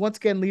Chris is once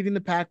again leading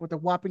the pack with a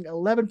whopping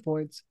 11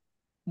 points,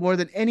 more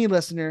than any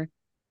listener,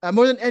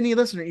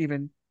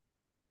 even.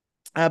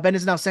 Ben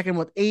is now second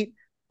with 8,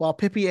 while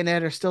Pippi and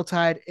Ed are still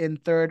tied in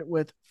third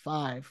with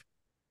 5.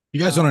 You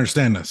guys don't Uh,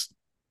 understand this.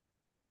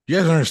 You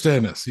guys don't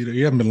understand this.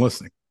 You haven't been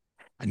listening.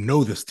 I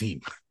know this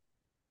team.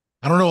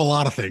 I don't know a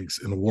lot of things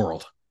in the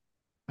world.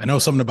 I know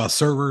something about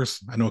servers.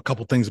 I know a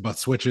couple things about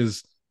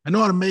switches. I know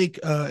how to make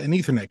an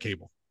Ethernet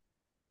cable,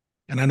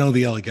 and I know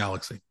the LA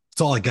Galaxy.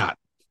 That's all I got.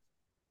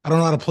 I don't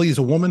know how to please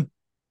a woman.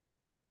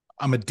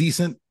 I'm a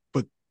decent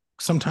but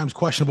sometimes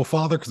questionable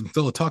father because I'm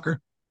still a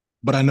Tucker.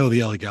 But I know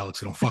the LA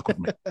Galaxy don't fuck with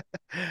me.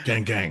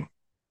 Gang gang.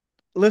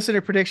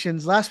 Listener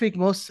predictions. Last week,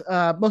 most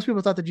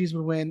people thought the G's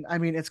would win. I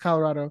mean, it's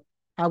Colorado.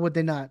 How would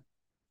they not?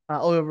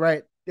 Oh,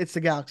 right. It's the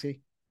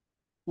Galaxy.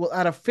 Well,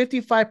 out of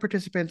 55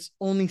 participants,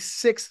 only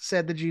 6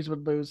 said the G's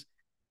would lose.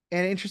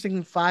 And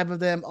interestingly, five of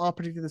them all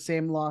predicted the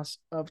same loss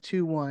of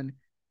 2-1.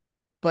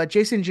 But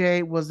Jason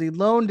J was the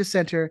lone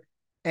dissenter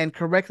and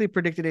correctly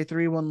predicted a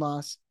 3-1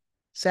 loss.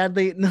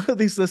 Sadly, none of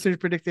these listeners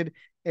predicted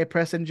a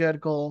Preston Judd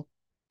goal.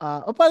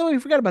 Oh, by the way, we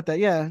forgot about that.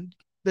 Yeah,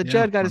 the Yeah,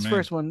 Judd got my his man.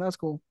 first one. That's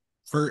cool.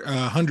 For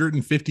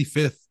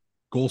 155th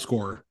goal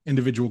scorer,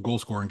 individual goal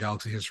scorer in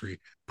Galaxy history,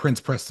 Prince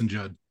Preston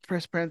Judd.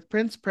 Prince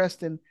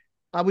Preston.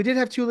 We did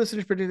have two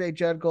listeners predict a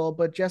Judd goal,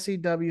 but Jesse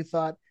W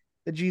thought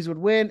the G's would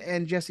win,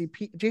 and Jason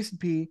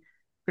P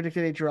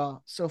predicted a draw.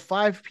 So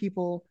five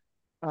people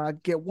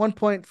get 1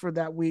 point for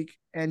that week,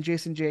 and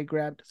Jason J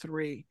grabbed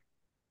three.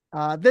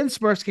 Then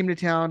Smurfs came to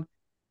town.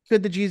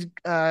 Could the G's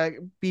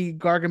be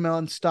Gargamel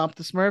and stomp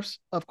the Smurfs?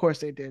 Of course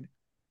they did.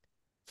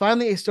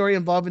 Finally, a story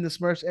involving the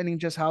Smurfs ending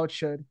just how it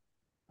should.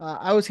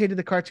 I always hated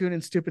the cartoon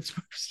and stupid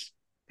Smurfs.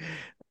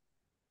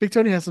 Big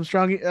Tony has some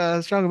strong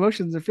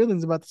emotions and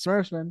feelings about the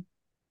Smurfs, man.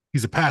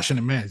 He's a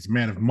passionate man. He's a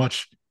man of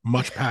much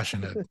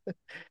passionate.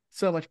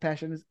 So much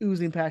passion, is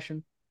oozing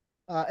passion.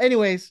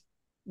 Anyways,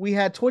 we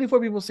had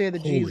 24 people say the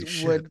G's Holy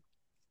shit. would.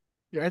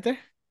 You right there?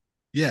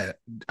 Yeah.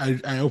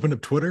 I opened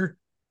up Twitter.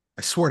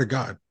 I swear to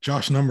God,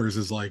 Josh Numbers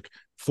is like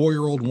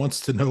 4-year-old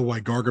wants to know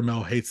why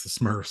Gargamel hates the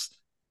Smurfs.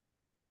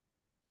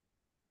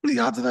 What are the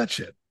odds of that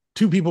shit?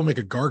 Two people make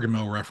a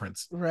Gargamel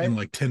reference Right. in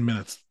like 10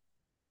 minutes.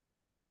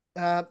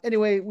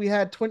 Anyway, we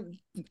had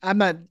 20. I'm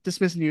not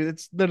dismissing you.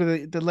 It's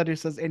literally the letter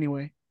says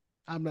anyway.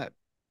 I'm not.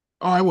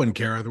 Oh, I wouldn't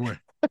care either way.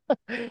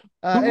 I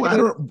Anyway,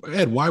 don't,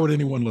 Ed, why would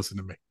anyone listen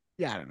to me?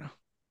 yeah, I don't know.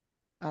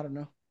 I don't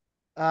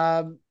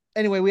know.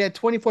 Anyway, we had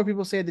 24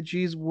 people say the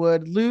G's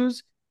would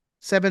lose.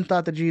 Seven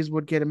thought the G's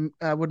would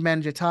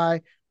manage a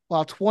tie,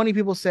 while 20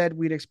 people said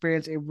we'd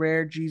experience a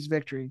rare G's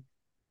victory.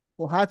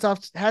 Well, hats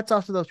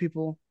off to those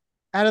people.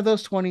 Out of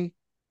those 20,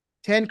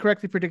 10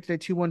 correctly predicted a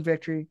 2-1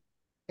 victory,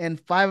 and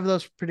five of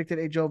those predicted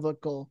a Joe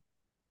goal.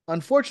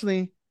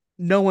 Unfortunately,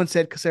 no one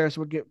said Caceres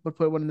would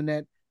put one in the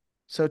net.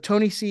 So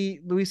Tony C,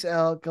 Luis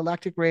L,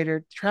 Galactic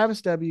Raider,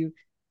 Travis W,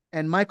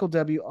 and Michael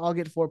W all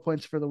get 4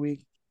 points for the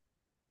week.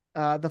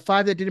 The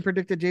five that didn't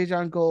predict the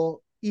J-John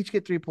goal each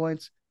get 3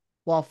 points,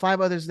 while five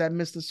others that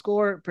missed the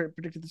score,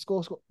 predicted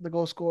the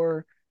goal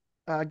scorer,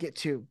 get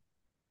two.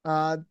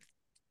 Uh,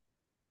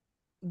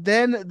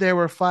 then there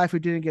were five who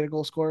didn't get a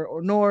goal scorer,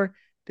 or nor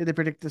did they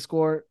predict the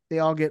score. They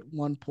all get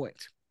 1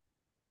 point.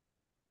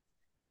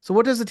 So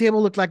what does the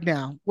table look like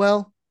now?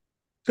 Well,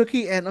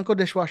 Cookie and Uncle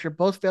Dishwasher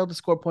both failed to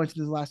score points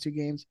in the last two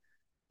games,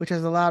 which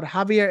has allowed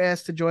Javier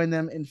S to join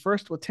them in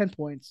first with 10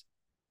 points.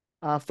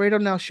 Fredo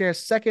now shares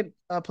second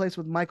place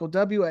with Michael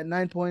W at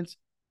 9 points,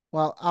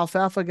 while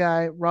Alfalfa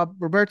Guy,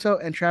 Roberto,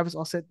 and Travis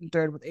all sit in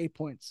third with 8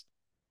 points.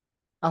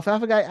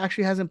 Alfalfa Guy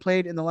actually hasn't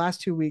played in the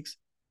last 2 weeks,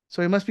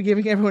 so he must be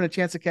giving everyone a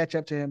chance to catch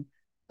up to him.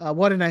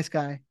 What a nice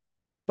guy.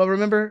 But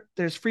remember,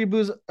 there's free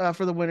booze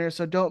for the winner,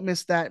 so don't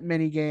miss that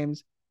many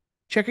games.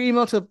 Check your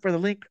email for the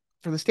link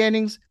for the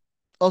standings.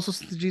 Also,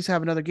 since the G's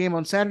have another game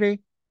on Saturday,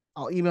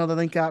 I'll email the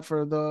link out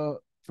for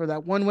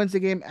that one Wednesday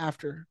game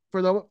after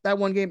that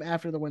one game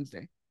after the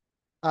Wednesday.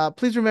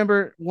 Please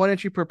remember, one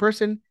entry per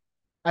person.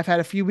 I've had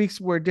a few weeks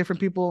where different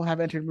people have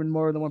entered with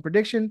more than one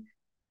prediction.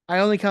 I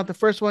only count the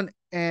first one,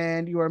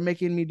 and you are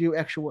making me do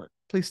extra work.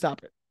 Please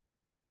stop it.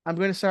 I'm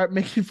going to start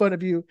making fun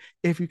of you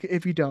if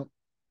you don't.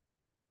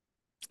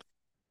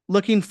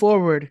 Looking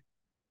forward,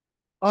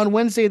 on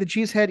Wednesday, the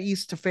Chiefs head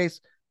east to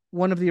face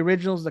one of the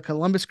originals, the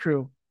Columbus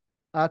Crew.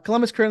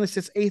 Columbus currently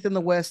sits eighth in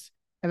the West,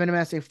 having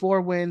amassed a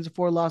 4 wins,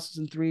 4 losses,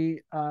 and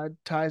 3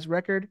 ties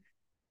record.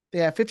 They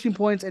have 15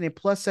 points and a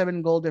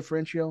 +7 goal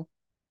differential.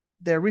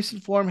 Their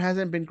recent form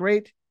hasn't been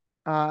great,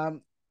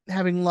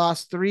 having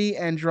lost 3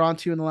 and drawn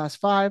 2 in the last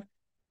 5.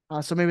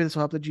 So maybe this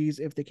will help the G's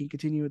if they can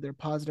continue their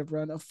positive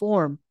run of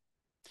form.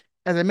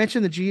 As I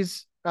mentioned, the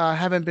G's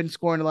haven't been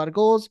scoring a lot of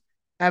goals,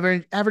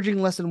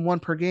 averaging less than one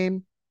per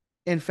game.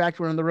 In fact,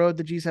 when on the road,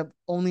 the G's have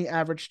only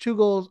averaged 2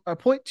 goals or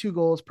 0.2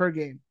 goals per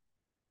game.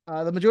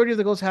 The majority of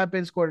the goals have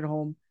been scored at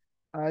home.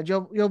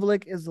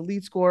 Joveljic is the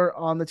lead scorer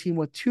on the team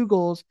with 2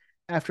 goals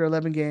after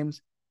 11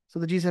 games. So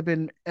the G's have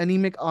been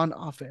anemic on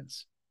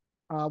offense.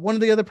 One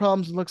of the other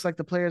problems looks like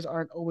the players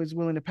aren't always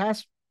willing to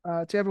pass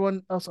to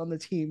everyone else on the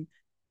team.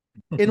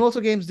 In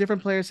multiple games,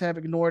 different players have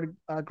ignored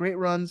great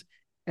runs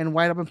and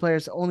wide open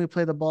players to only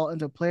play the ball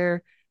into a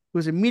player who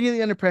is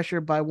immediately under pressure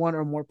by one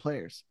or more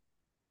players.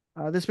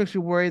 This makes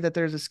me worry that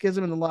there's a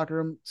schism in the locker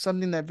room,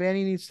 something that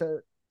Vanny needs to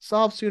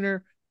solve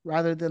sooner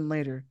rather than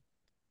later.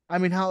 I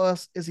mean, how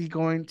else is he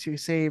going to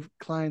save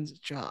Klein's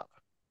job?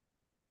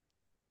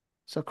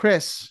 So,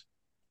 Chris,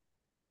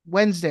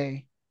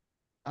 Wednesday,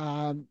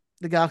 the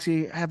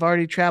Galaxy have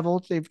already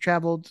traveled. They've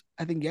traveled,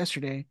 I think,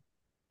 yesterday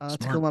to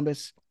Smart.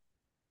 Columbus,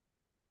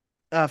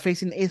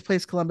 facing eighth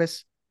place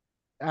Columbus.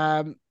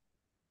 Um,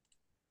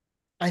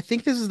 I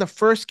think this is the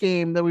first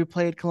game that we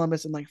played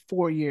Columbus in like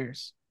 4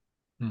 years,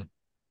 Hmm.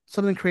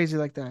 something crazy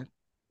like that.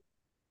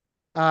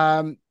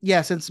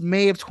 Yeah, since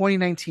May of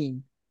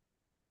 2019.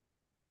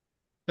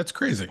 That's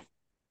crazy.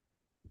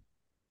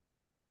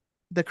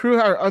 The Crew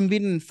are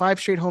unbeaten in 5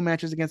 straight home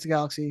matches against the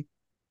Galaxy,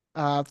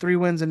 3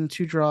 wins and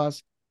 2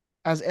 draws.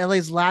 as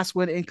LA's last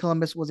win in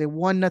Columbus was a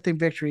 1-0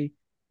 victory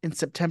in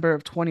September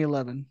of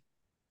 2011.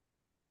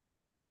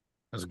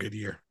 That was a good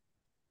year.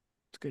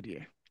 It's a good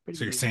year. Pretty So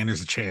good you're year. saying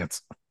there's a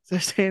chance. So they're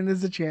saying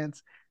there's a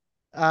chance.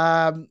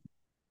 Um,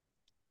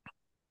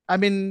 I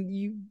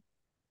mean,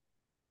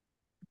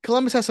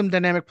 Columbus has some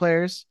dynamic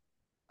players.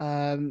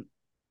 Um,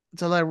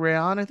 Zella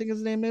Rayon, I think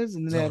his name is,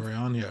 and then they have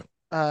Zelerion, yeah.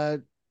 uh,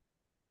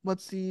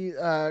 what's the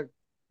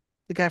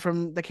guy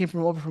from that came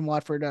from over from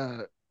Watford?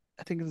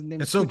 I think his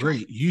name is It's so Cucho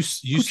great. You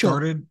Cucho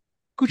started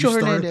you Cucho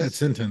started that Hernandez.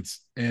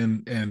 sentence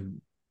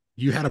and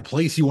you had a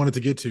place you wanted to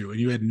get to and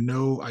you had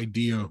no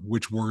idea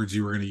which words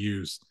you were going to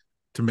use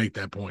to make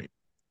that point.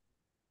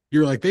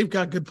 You're like, they've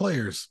got good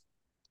players.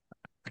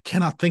 I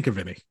cannot think of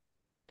any.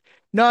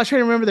 No, I was trying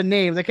to remember the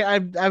names.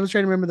 I was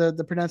trying to remember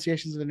the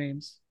pronunciations of the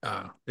names.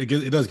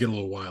 It does get a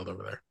little wild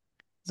over there.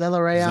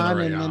 Zella Rayon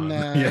and then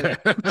Zelerion.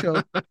 Yeah.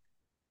 Cucho Cucho.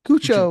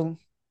 Cucho.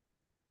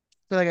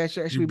 I feel like I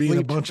You're should be being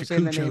a bleeped bunch for of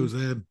saying that name.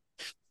 cuchos, Ed.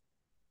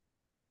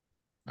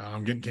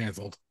 I'm getting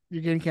canceled.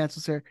 You're getting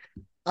canceled, sir.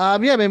 Yeah,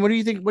 man. What do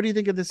you think? What do you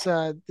think of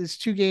this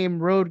 2 game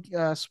road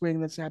swing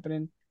that's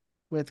happening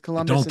with I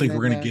Columbus don't and think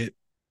we're then going to get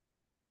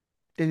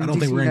I don't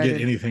think DC we're going to get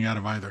United? anything out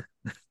of either.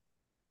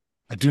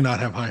 I do not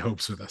have high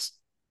hopes for this.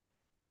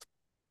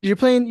 You're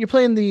playing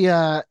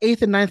the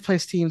eighth and ninth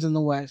place teams in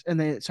the West and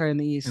the sorry in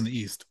the In East. the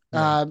East.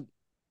 Yeah. Uh,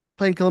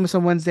 Playing Columbus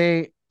on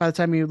Wednesday. By the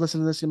time you listen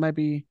to this, it might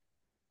be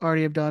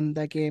already have done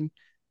that game.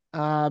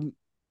 Um,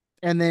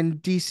 and then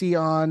DC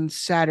on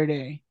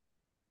Saturday.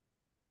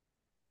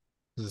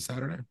 Is it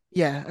Saturday?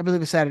 Yeah, I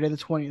believe it's Saturday the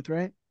 20th,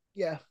 right?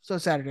 Yeah, so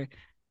Saturday.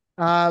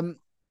 Um,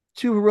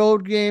 2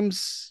 road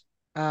games.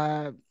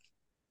 Uh,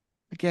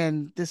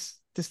 Again, this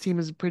team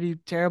is pretty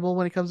terrible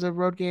when it comes to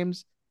road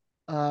games.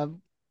 Uh,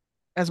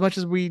 as much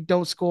as we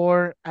don't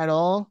score at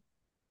all,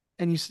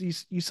 and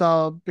you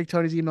saw Big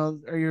Tony's email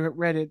or you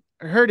read it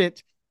or heard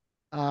it,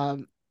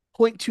 um,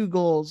 0.2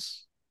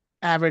 goals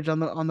average on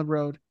the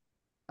road.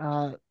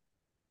 Uh,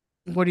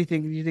 what do you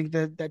think? Do you think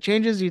that that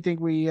changes? Do you think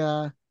we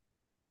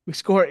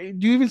score?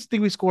 Do you even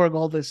think we score a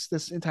goal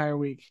this entire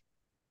week?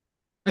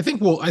 I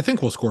think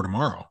we'll score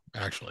tomorrow,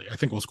 actually. I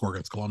think we'll score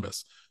against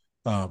Columbus.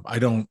 I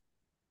don't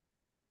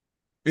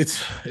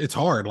it's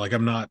hard. Like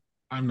I'm not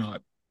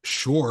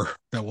sure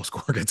that we'll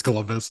score against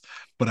Columbus,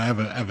 but I have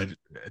a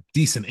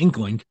decent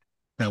inkling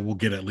that we'll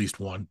get at least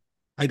one.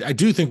 I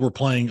do think we're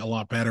playing a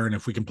lot better, and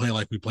if we can play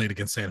like we played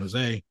against San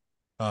Jose,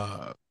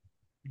 uh,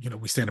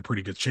 we stand a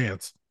pretty good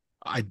chance.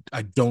 I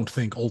don't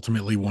think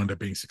ultimately we'll end up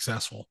being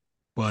successful,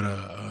 but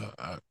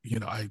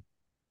I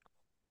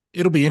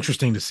it'll be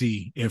interesting to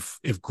see if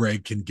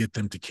Greg can get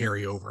them to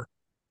carry over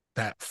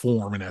that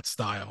form and that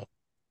style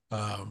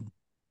um,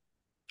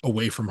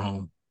 away from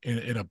home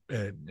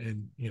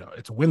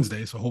it's a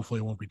Wednesday, so hopefully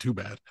it won't be too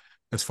bad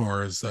as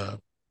far as the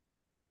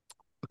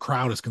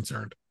crowd is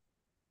concerned.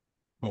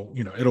 Well,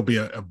 it'll be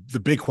the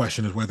big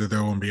question is whether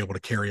they'll be able to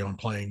carry on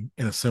playing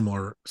in a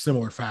similar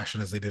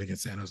fashion as they did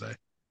against San Jose,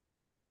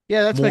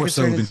 Yeah, that's my more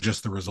concern. so than Is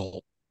just the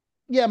result.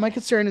 yeah, my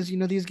concern is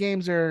these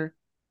games are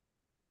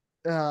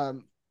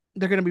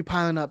they're gonna be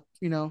piling up,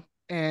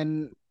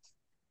 and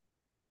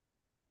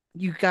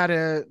you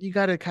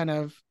gotta kind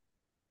of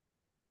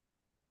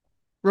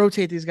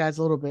rotate these guys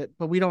a little bit,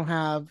 but we don't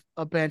have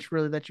a bench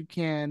really that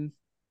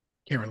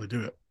Can't really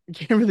do it. you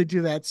can't really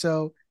do that.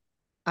 So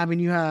I mean,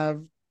 you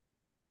have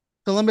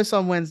Columbus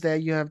on Wednesday,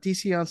 you have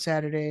DC on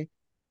Saturday,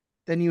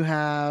 then you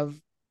have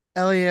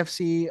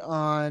LAFC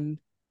on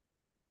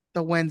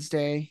the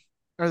Wednesday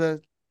or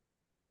the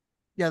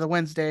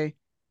Wednesday,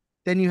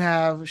 then you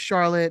have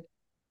Charlotte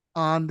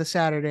on the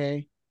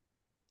Saturday,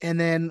 and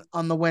then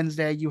on the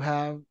Wednesday you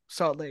have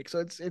Salt Lake. So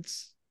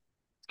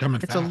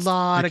Coming it's a fast,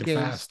 lot thick of and games.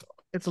 fast.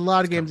 It's a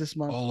lot It's of games coming this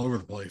month, all over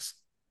the place.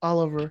 all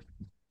over.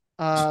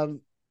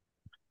 Um,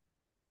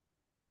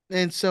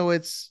 and so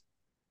it's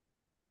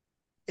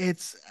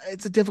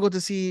difficult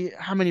to see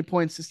how many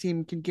points this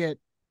team can get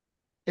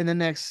in the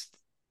next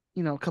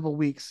couple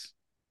weeks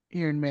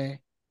here in May,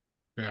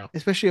 Yeah.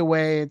 especially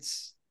away.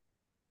 It's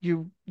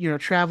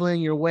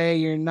traveling your way.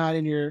 You're not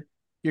in your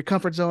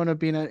comfort zone of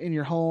being in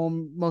your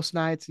home most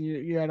nights, and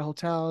you're at a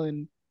hotel.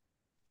 And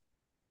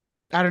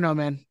I don't know,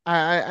 man.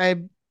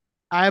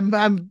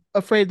 I'm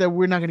afraid that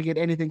we're not going to get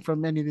anything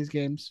from any of these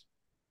games.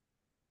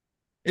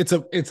 It's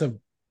a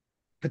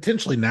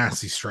potentially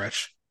nasty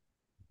stretch.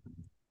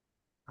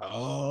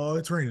 Oh,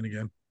 it's raining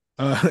again.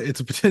 It's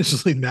a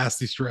potentially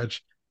nasty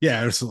stretch.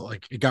 Yeah, it's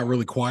like it got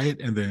really quiet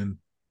and then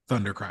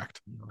thunder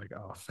cracked. Like,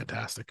 oh,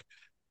 fantastic.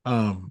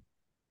 Um,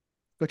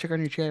 Go check on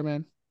your chair,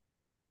 man.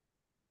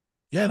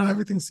 yeah, no,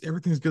 everything's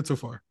good so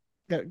far.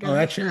 Got Oh, got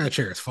that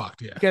chair is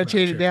fucked. Yeah, You got to that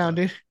change it chair's down,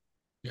 done. dude.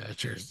 Yeah, the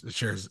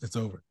chair's it's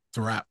over. It's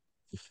a wrap.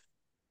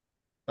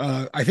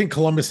 I think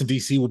Columbus and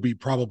DC will be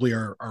probably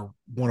our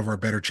one of our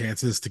better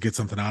chances to get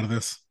something out of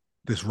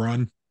this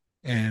run.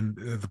 And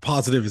the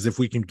positive is if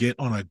we can get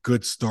on a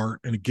good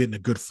start and get in a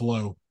good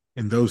flow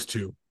in those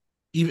two,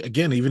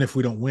 even if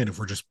we don't win, if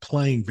we're just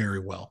playing very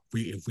well,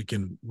 if we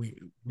can we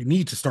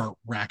need to start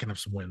racking up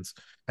some wins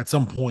at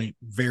some point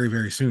very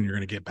very soon. You're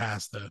going to get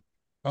past the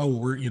oh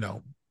we're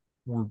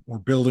we're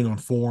building on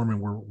form and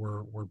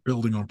we're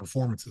building on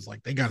performances.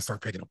 Like they got to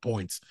start picking up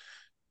points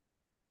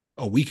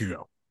a week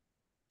ago.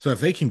 So if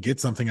they can get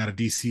something out of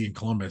DC and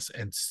Columbus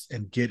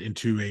and get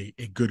into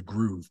a good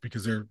groove,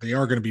 because they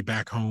are going to be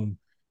back home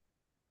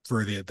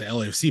for the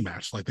LAFC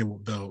match. Like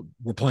they'll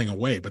we're playing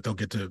away, but they'll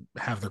get to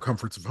have their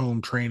comforts of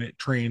home, train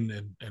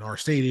in our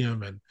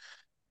stadium, and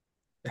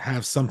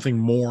have something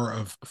more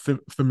of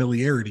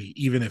familiarity,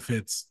 even if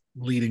it's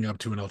leading up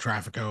to an El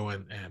Trafico.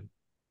 And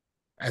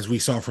as we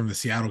saw from the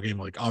Seattle game,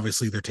 like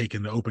obviously they're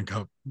taking the Open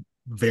Cup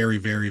very,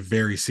 very,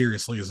 very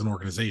seriously as an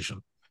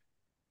organization.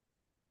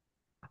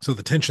 So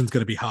the tension's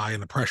going to be high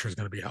and the pressure is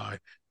going to be high.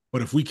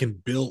 But if we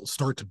can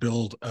start to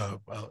build,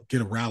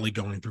 get a rally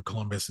going through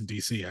Columbus and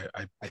DC,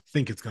 I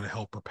think it's going to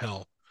help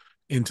propel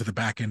into the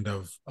back end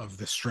of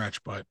this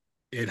stretch. But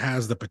it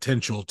has the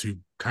potential to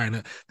kind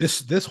of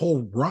this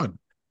whole run.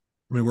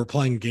 I mean, we're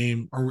playing a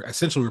game, or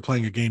essentially we're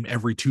playing a game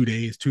every 2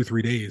 days,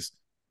 3 days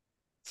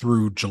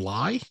through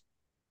July.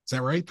 Is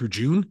that right? Through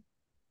June?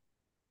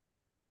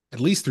 At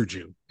least through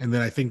June. And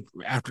then I think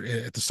after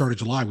at the start of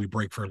July, we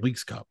break for a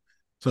Leagues Cup.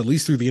 So at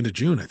least through the end of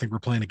June, I think we're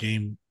playing a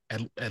game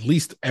at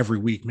least every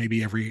week,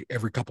 maybe every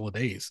couple of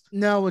days.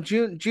 No, well,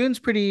 June's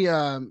pretty.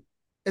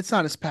 It's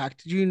not as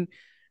packed. June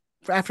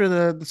after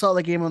the Salt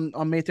Lake game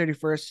on May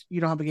 31st,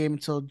 you don't have a game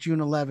until June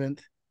 11th,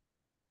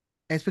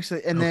 and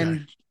especially and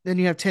Okay. then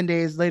you have 10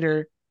 days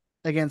later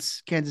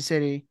against Kansas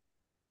City,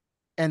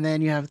 and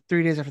then you have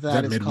 3 days after Is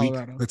that that is midweek?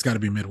 Colorado. That's got to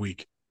be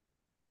midweek.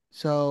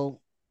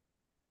 So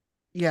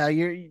yeah,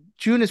 your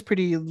June is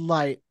pretty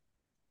light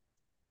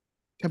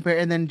compared,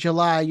 and then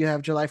July you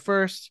have July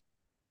 1st,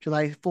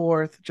 July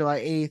 4th, July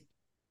 8th,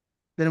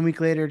 then a week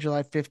later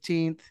July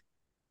 15th,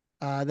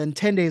 then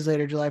 10 days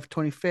later July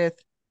 25th,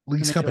 and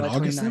Leagues then Cup in July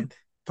August then? 29th. I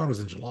thought it was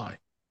in July.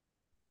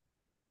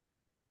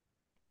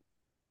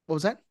 What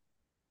was that?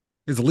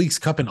 Is the Leagues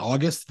Cup in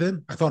August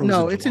then? I thought it was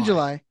in No, it's in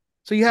July. July.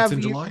 So you It's have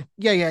in you July?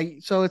 yeah, yeah.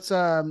 So it's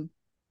the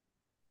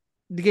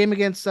game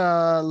against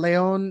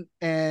Leon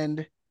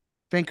and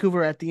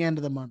Vancouver at the end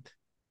of the month.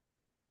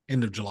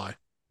 End of July.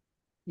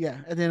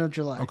 Yeah, at the end of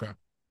July. Okay.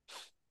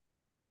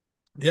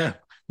 Yeah.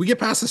 We get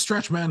past the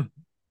stretch, man.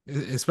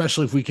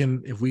 Especially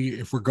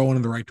if we're going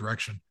in the right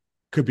direction.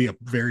 Could be a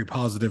very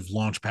positive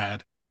launch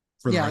pad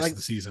for the Yeah, rest of like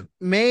the season.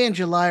 May and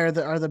July are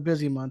the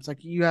busy months.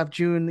 Like you have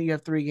June, you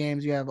have 3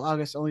 games. You have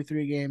August, only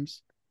 3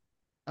 games.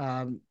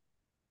 Um,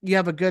 you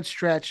have a good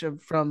stretch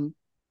of from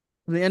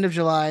the end of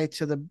July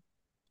to the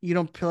you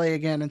don't play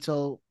again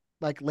until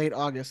like late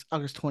August,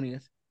 August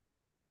 20th.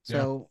 Yeah.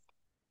 So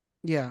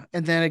yeah,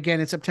 and then again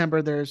in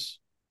September there's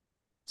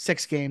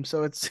 6 games.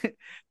 So it's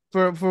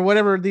for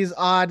whatever these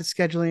odd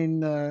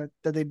scheduling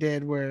that they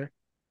did, where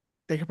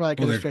they Well, could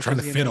have they're stretched trying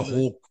those to games fit a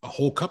over.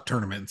 whole cup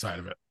tournament inside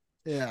of it,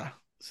 Yeah.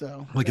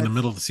 So like in the that's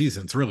middle of the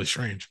season. It's really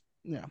strange.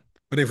 yeah,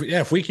 But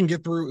if we can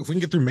get through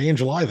May and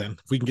July, then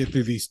if we can get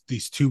through these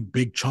two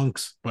big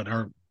chunks, but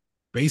are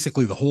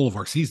basically the whole of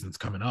our season's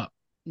coming up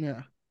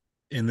yeah.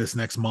 in this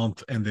next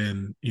month, and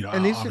then And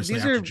obviously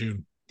after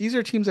June. these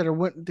are teams that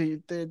are they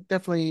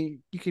definitely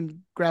you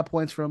can grab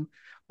points from.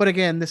 But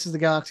again, this is the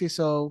Galaxy,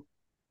 so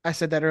I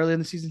said that earlier in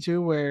the season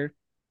too, where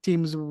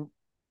teams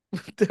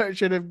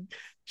should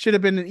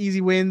have been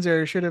easy wins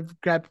or should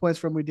have grabbed points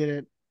from. We did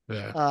it.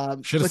 Yeah,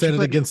 should have But you said it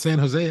played. against San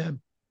Jose.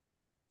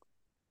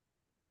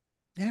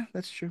 Yeah,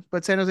 that's true.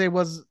 But San Jose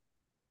was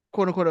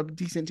quote unquote a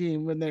decent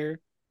team when they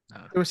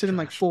were sitting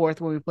like Trash.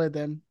 fourth when we played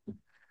them.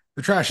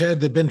 The trash Ed.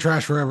 They've been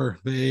trash forever.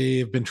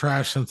 They've been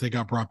trash since they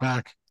got brought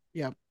back.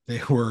 Yeah,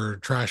 They were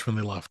trash when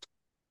they left.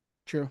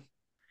 true.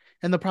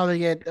 And they'll probably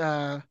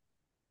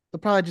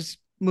just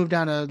move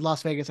down to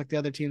Las Vegas like the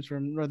other teams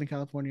from Northern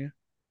California.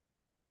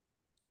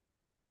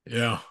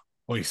 Yeah.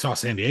 Well, you saw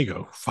San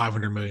Diego,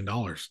 $500 million.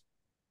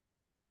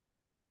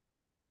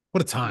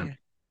 What a time! Yeah.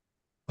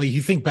 Like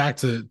you think back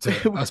to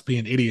us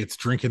being idiots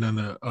drinking on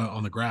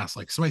the grass.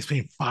 Like somebody's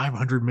paying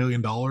 $500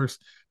 million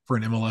for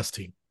an MLS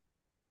team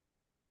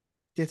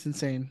It's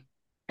insane.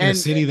 in a And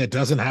city that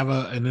doesn't have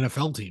an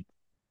NFL team.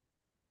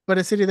 but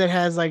a city that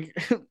has like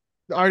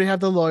already have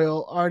the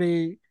loyal,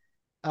 already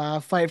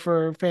fight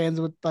for fans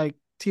with like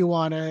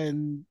Tijuana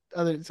and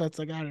other, so it's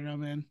like I don't know,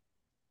 man.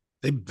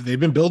 They've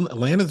been building.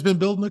 Atlanta's been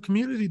building a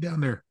community down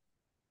there.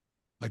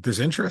 Like there's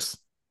interest.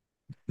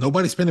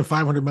 Nobody's spending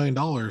 $500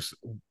 million.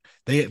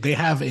 They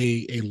have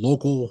a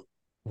local,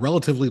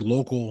 relatively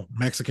local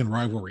Mexican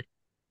rivalry,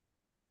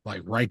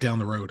 like right down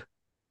the road.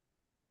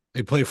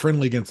 They play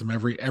friendly against them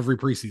every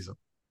preseason.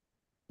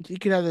 You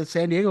could have the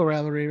San Diego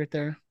rivalry right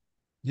there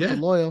with the Yeah.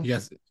 loyal.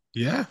 Yes.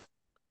 Yeah.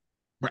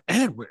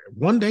 And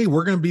one day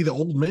we're going to be the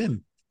old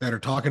men that are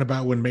talking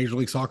about when Major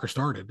League Soccer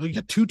started. You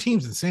got two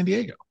teams in San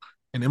Diego,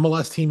 an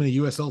MLS team and a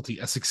USL team,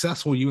 a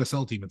successful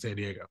USL team in San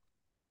Diego.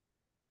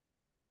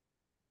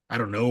 I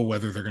don't know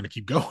whether they're going to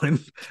keep going.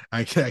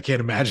 I can't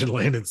imagine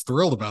Landon's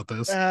thrilled about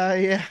this,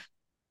 Yeah,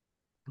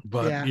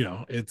 but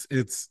yeah.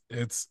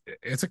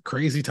 it's a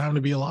crazy time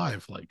to be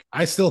alive. Like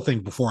I still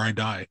think before I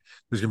die,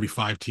 there's going to be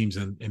 5 teams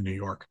in New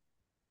York,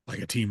 like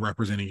a team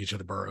representing each of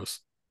the boroughs.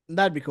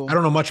 That'd be I cool.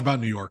 don't know much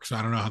about New York, so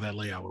I don't know how that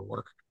layout would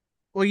work.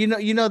 Well,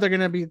 they're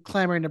gonna be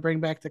clamoring to bring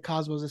back the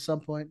Cosmos at some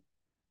point.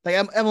 Like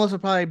MLS will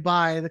probably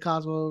buy the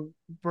Cosmo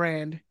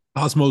brand.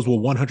 Cosmos will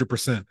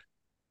 100%.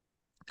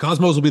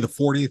 Cosmos will be the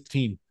 40th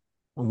team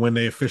when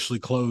they officially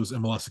close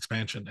MLS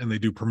expansion and they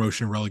do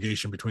promotion and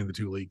relegation between the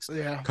two leagues.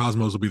 Yeah.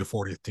 Cosmos will be the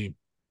 40th team.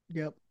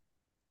 Yep.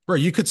 Bro,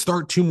 you could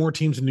start two more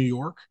teams in New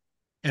York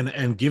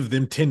and give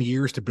them 10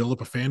 years to build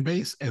up a fan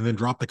base and then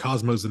drop the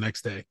Cosmos the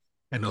next day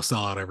and they'll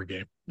sell out every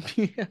game.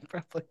 Yeah,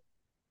 probably.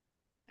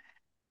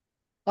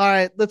 All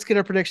right, let's get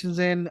our predictions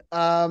in.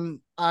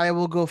 I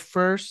will go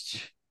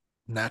first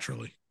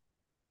Naturally.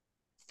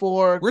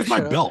 for Where's my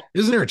belt?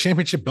 Isn't there a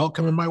championship belt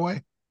coming my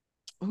way?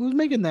 Who's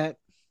making that?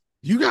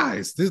 You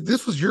guys,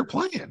 this was your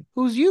plan.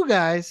 Who's you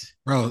guys?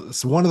 Bro,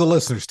 so one of the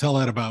listeners tell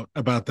that about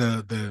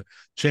the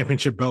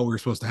championship belt we were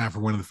supposed to have for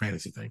winning the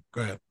fantasy thing.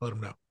 Go ahead, let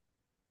them know.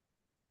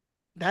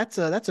 That's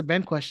a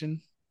Ben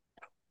question.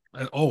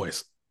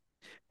 Always.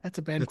 That's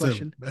a Ben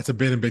question. That's a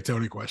Ben and Big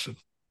Tony question.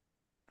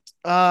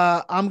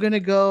 I'm gonna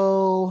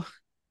go.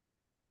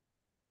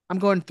 I'm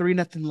going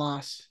 3-0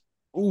 loss.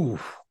 Ooh.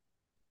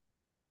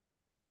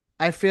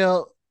 I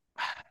feel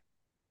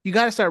you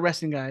got to start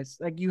resting guys.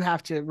 Like you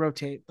have to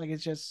rotate. Like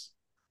it's just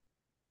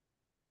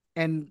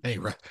and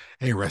ain't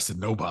resting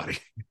nobody.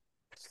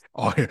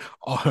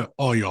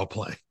 all y'all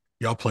play.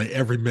 Y'all play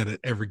every minute,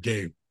 every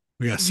game.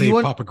 We got to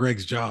save Papa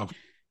Greg's job.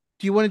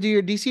 Do you want to do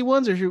your DC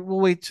ones, or should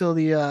we'll wait till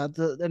the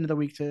end of the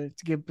week to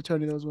give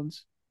Tony those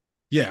ones?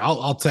 Yeah,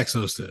 I'll text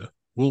those to.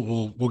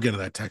 We'll get to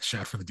that text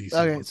chat for the DC.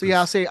 Okay, one, so yeah,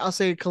 I'll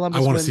say Columbus.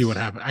 I want to see what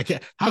happens. I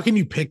can't. How can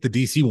you pick the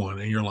DC one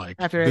and you're like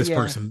after this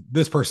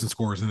person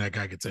scores and that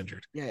guy gets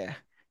injured? Yeah.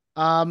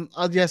 So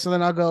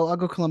then I'll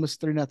go Columbus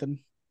 3-0.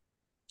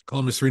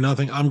 Columbus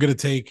 3-0. I'm gonna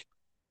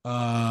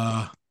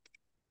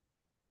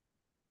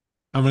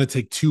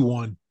take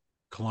 2-1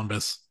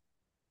 Columbus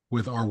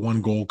with our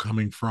one goal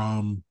coming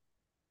from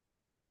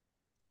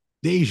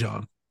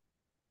Dejan.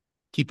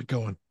 Keep it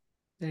going.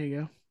 There you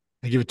go.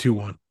 I give it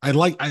 2-1.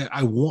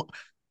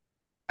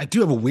 I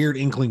do have a weird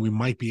inkling we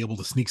might be able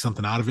to sneak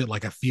something out of it.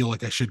 Like I feel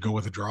like I should go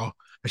with a draw.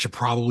 I should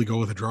probably go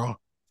with a draw,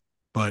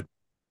 but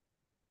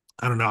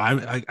I don't know.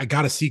 I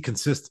gotta see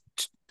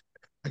consistent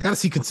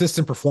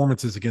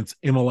performances against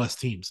MLS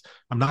teams.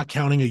 I'm not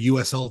counting a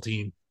USL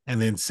team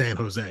and then San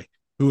Jose,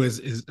 who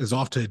is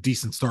off to a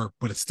decent start,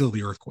 but it's still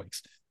the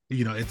Earthquakes.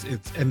 You know,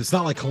 it's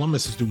not like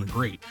Columbus is doing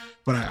great,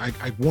 but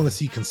I want to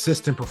see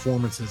consistent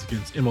performances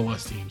against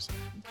MLS teams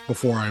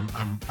before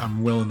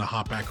I'm willing to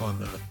hop back on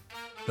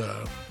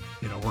the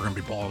we're gonna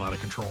be balling out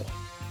of control.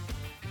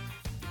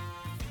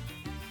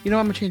 I'm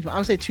gonna change. I'm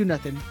gonna say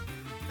 2-0.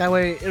 That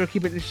way, it'll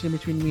keep it interesting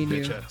between me and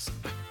you.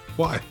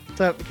 Why?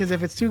 So because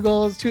if it's 2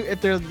 goals,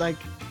 if they are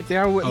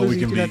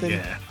losing 2-0,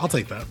 yeah, I'll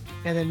take that.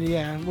 And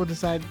then we'll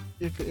decide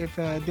if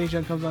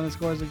Dejan comes on and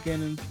scores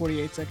again in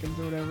 48 seconds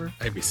or whatever.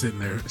 I'd be sitting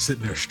there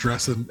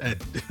stressing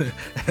at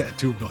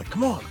 2, like,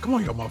 come on,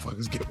 y'all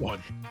motherfuckers, get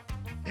one.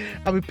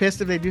 I'll be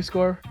pissed if they do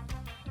score.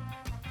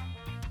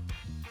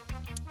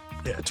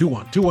 Yeah,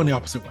 2-1 the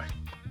opposite way.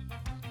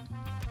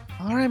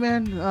 All right,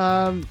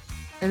 man.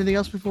 Anything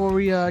else before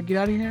we get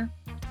out of here?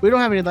 We don't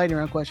have any lightning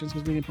round questions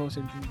because we didn't post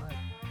anything. But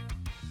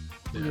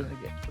we'll do it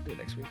again. We'll do it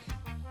next week.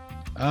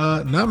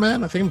 No,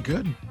 man. I think I'm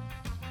good.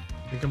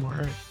 I think I'm all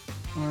right.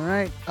 All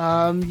right.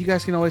 You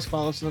guys can always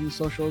follow us on the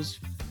socials.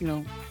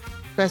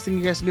 Best thing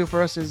you guys can do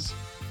for us is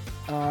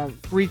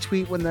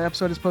retweet when the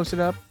episode is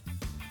posted up.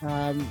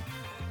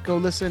 Go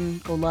listen.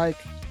 Go like.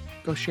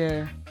 Go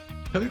share.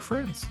 Tell your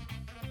friends.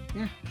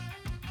 Yeah.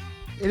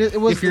 It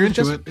was. If you're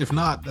into it. If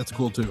not, that's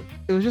cool too.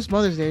 It was just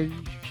Mother's Day.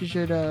 You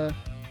should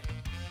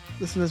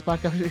listen to this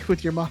podcast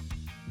with your mom.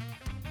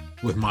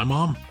 With my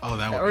mom? Oh,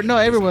 that would. Or no,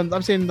 everyone.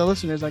 I'm saying the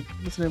listeners, like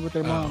listening with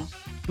their moms.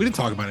 We didn't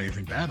talk about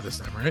anything bad this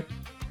time, right?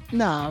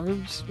 No, it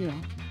was,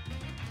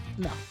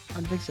 no, I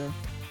don't think so.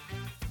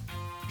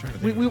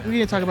 We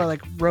didn't talk about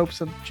like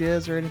ropes of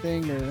jizz or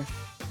anything, or.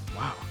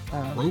 Wow.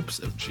 Ropes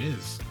of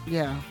jizz.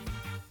 Yeah.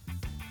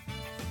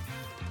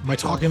 Am I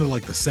talking to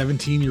like the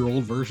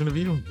 17-year-old version of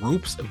you?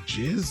 Ropes of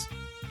jizz?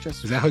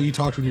 Is that how you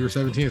talked when you were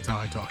 17? That's how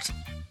I talked.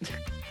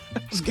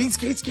 Skate,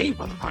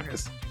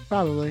 motherfuckers.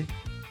 Probably.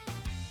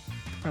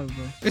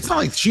 It's not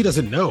like she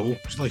doesn't know.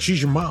 She's like,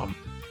 she's your mom.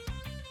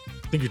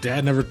 Think your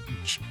dad never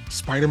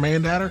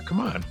Spider-Man at her? Come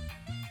on.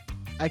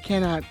 I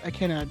cannot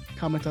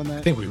comment on that.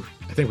 I think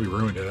we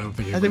ruined it. I don't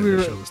think. We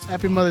were.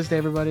 Happy Mother's Day,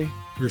 everybody.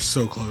 You're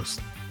so close.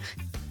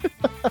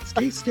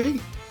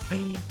 skate.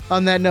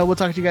 On that note, we'll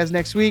talk to you guys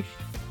next week.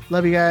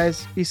 Love you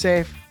guys. Be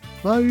safe.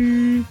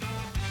 Bye.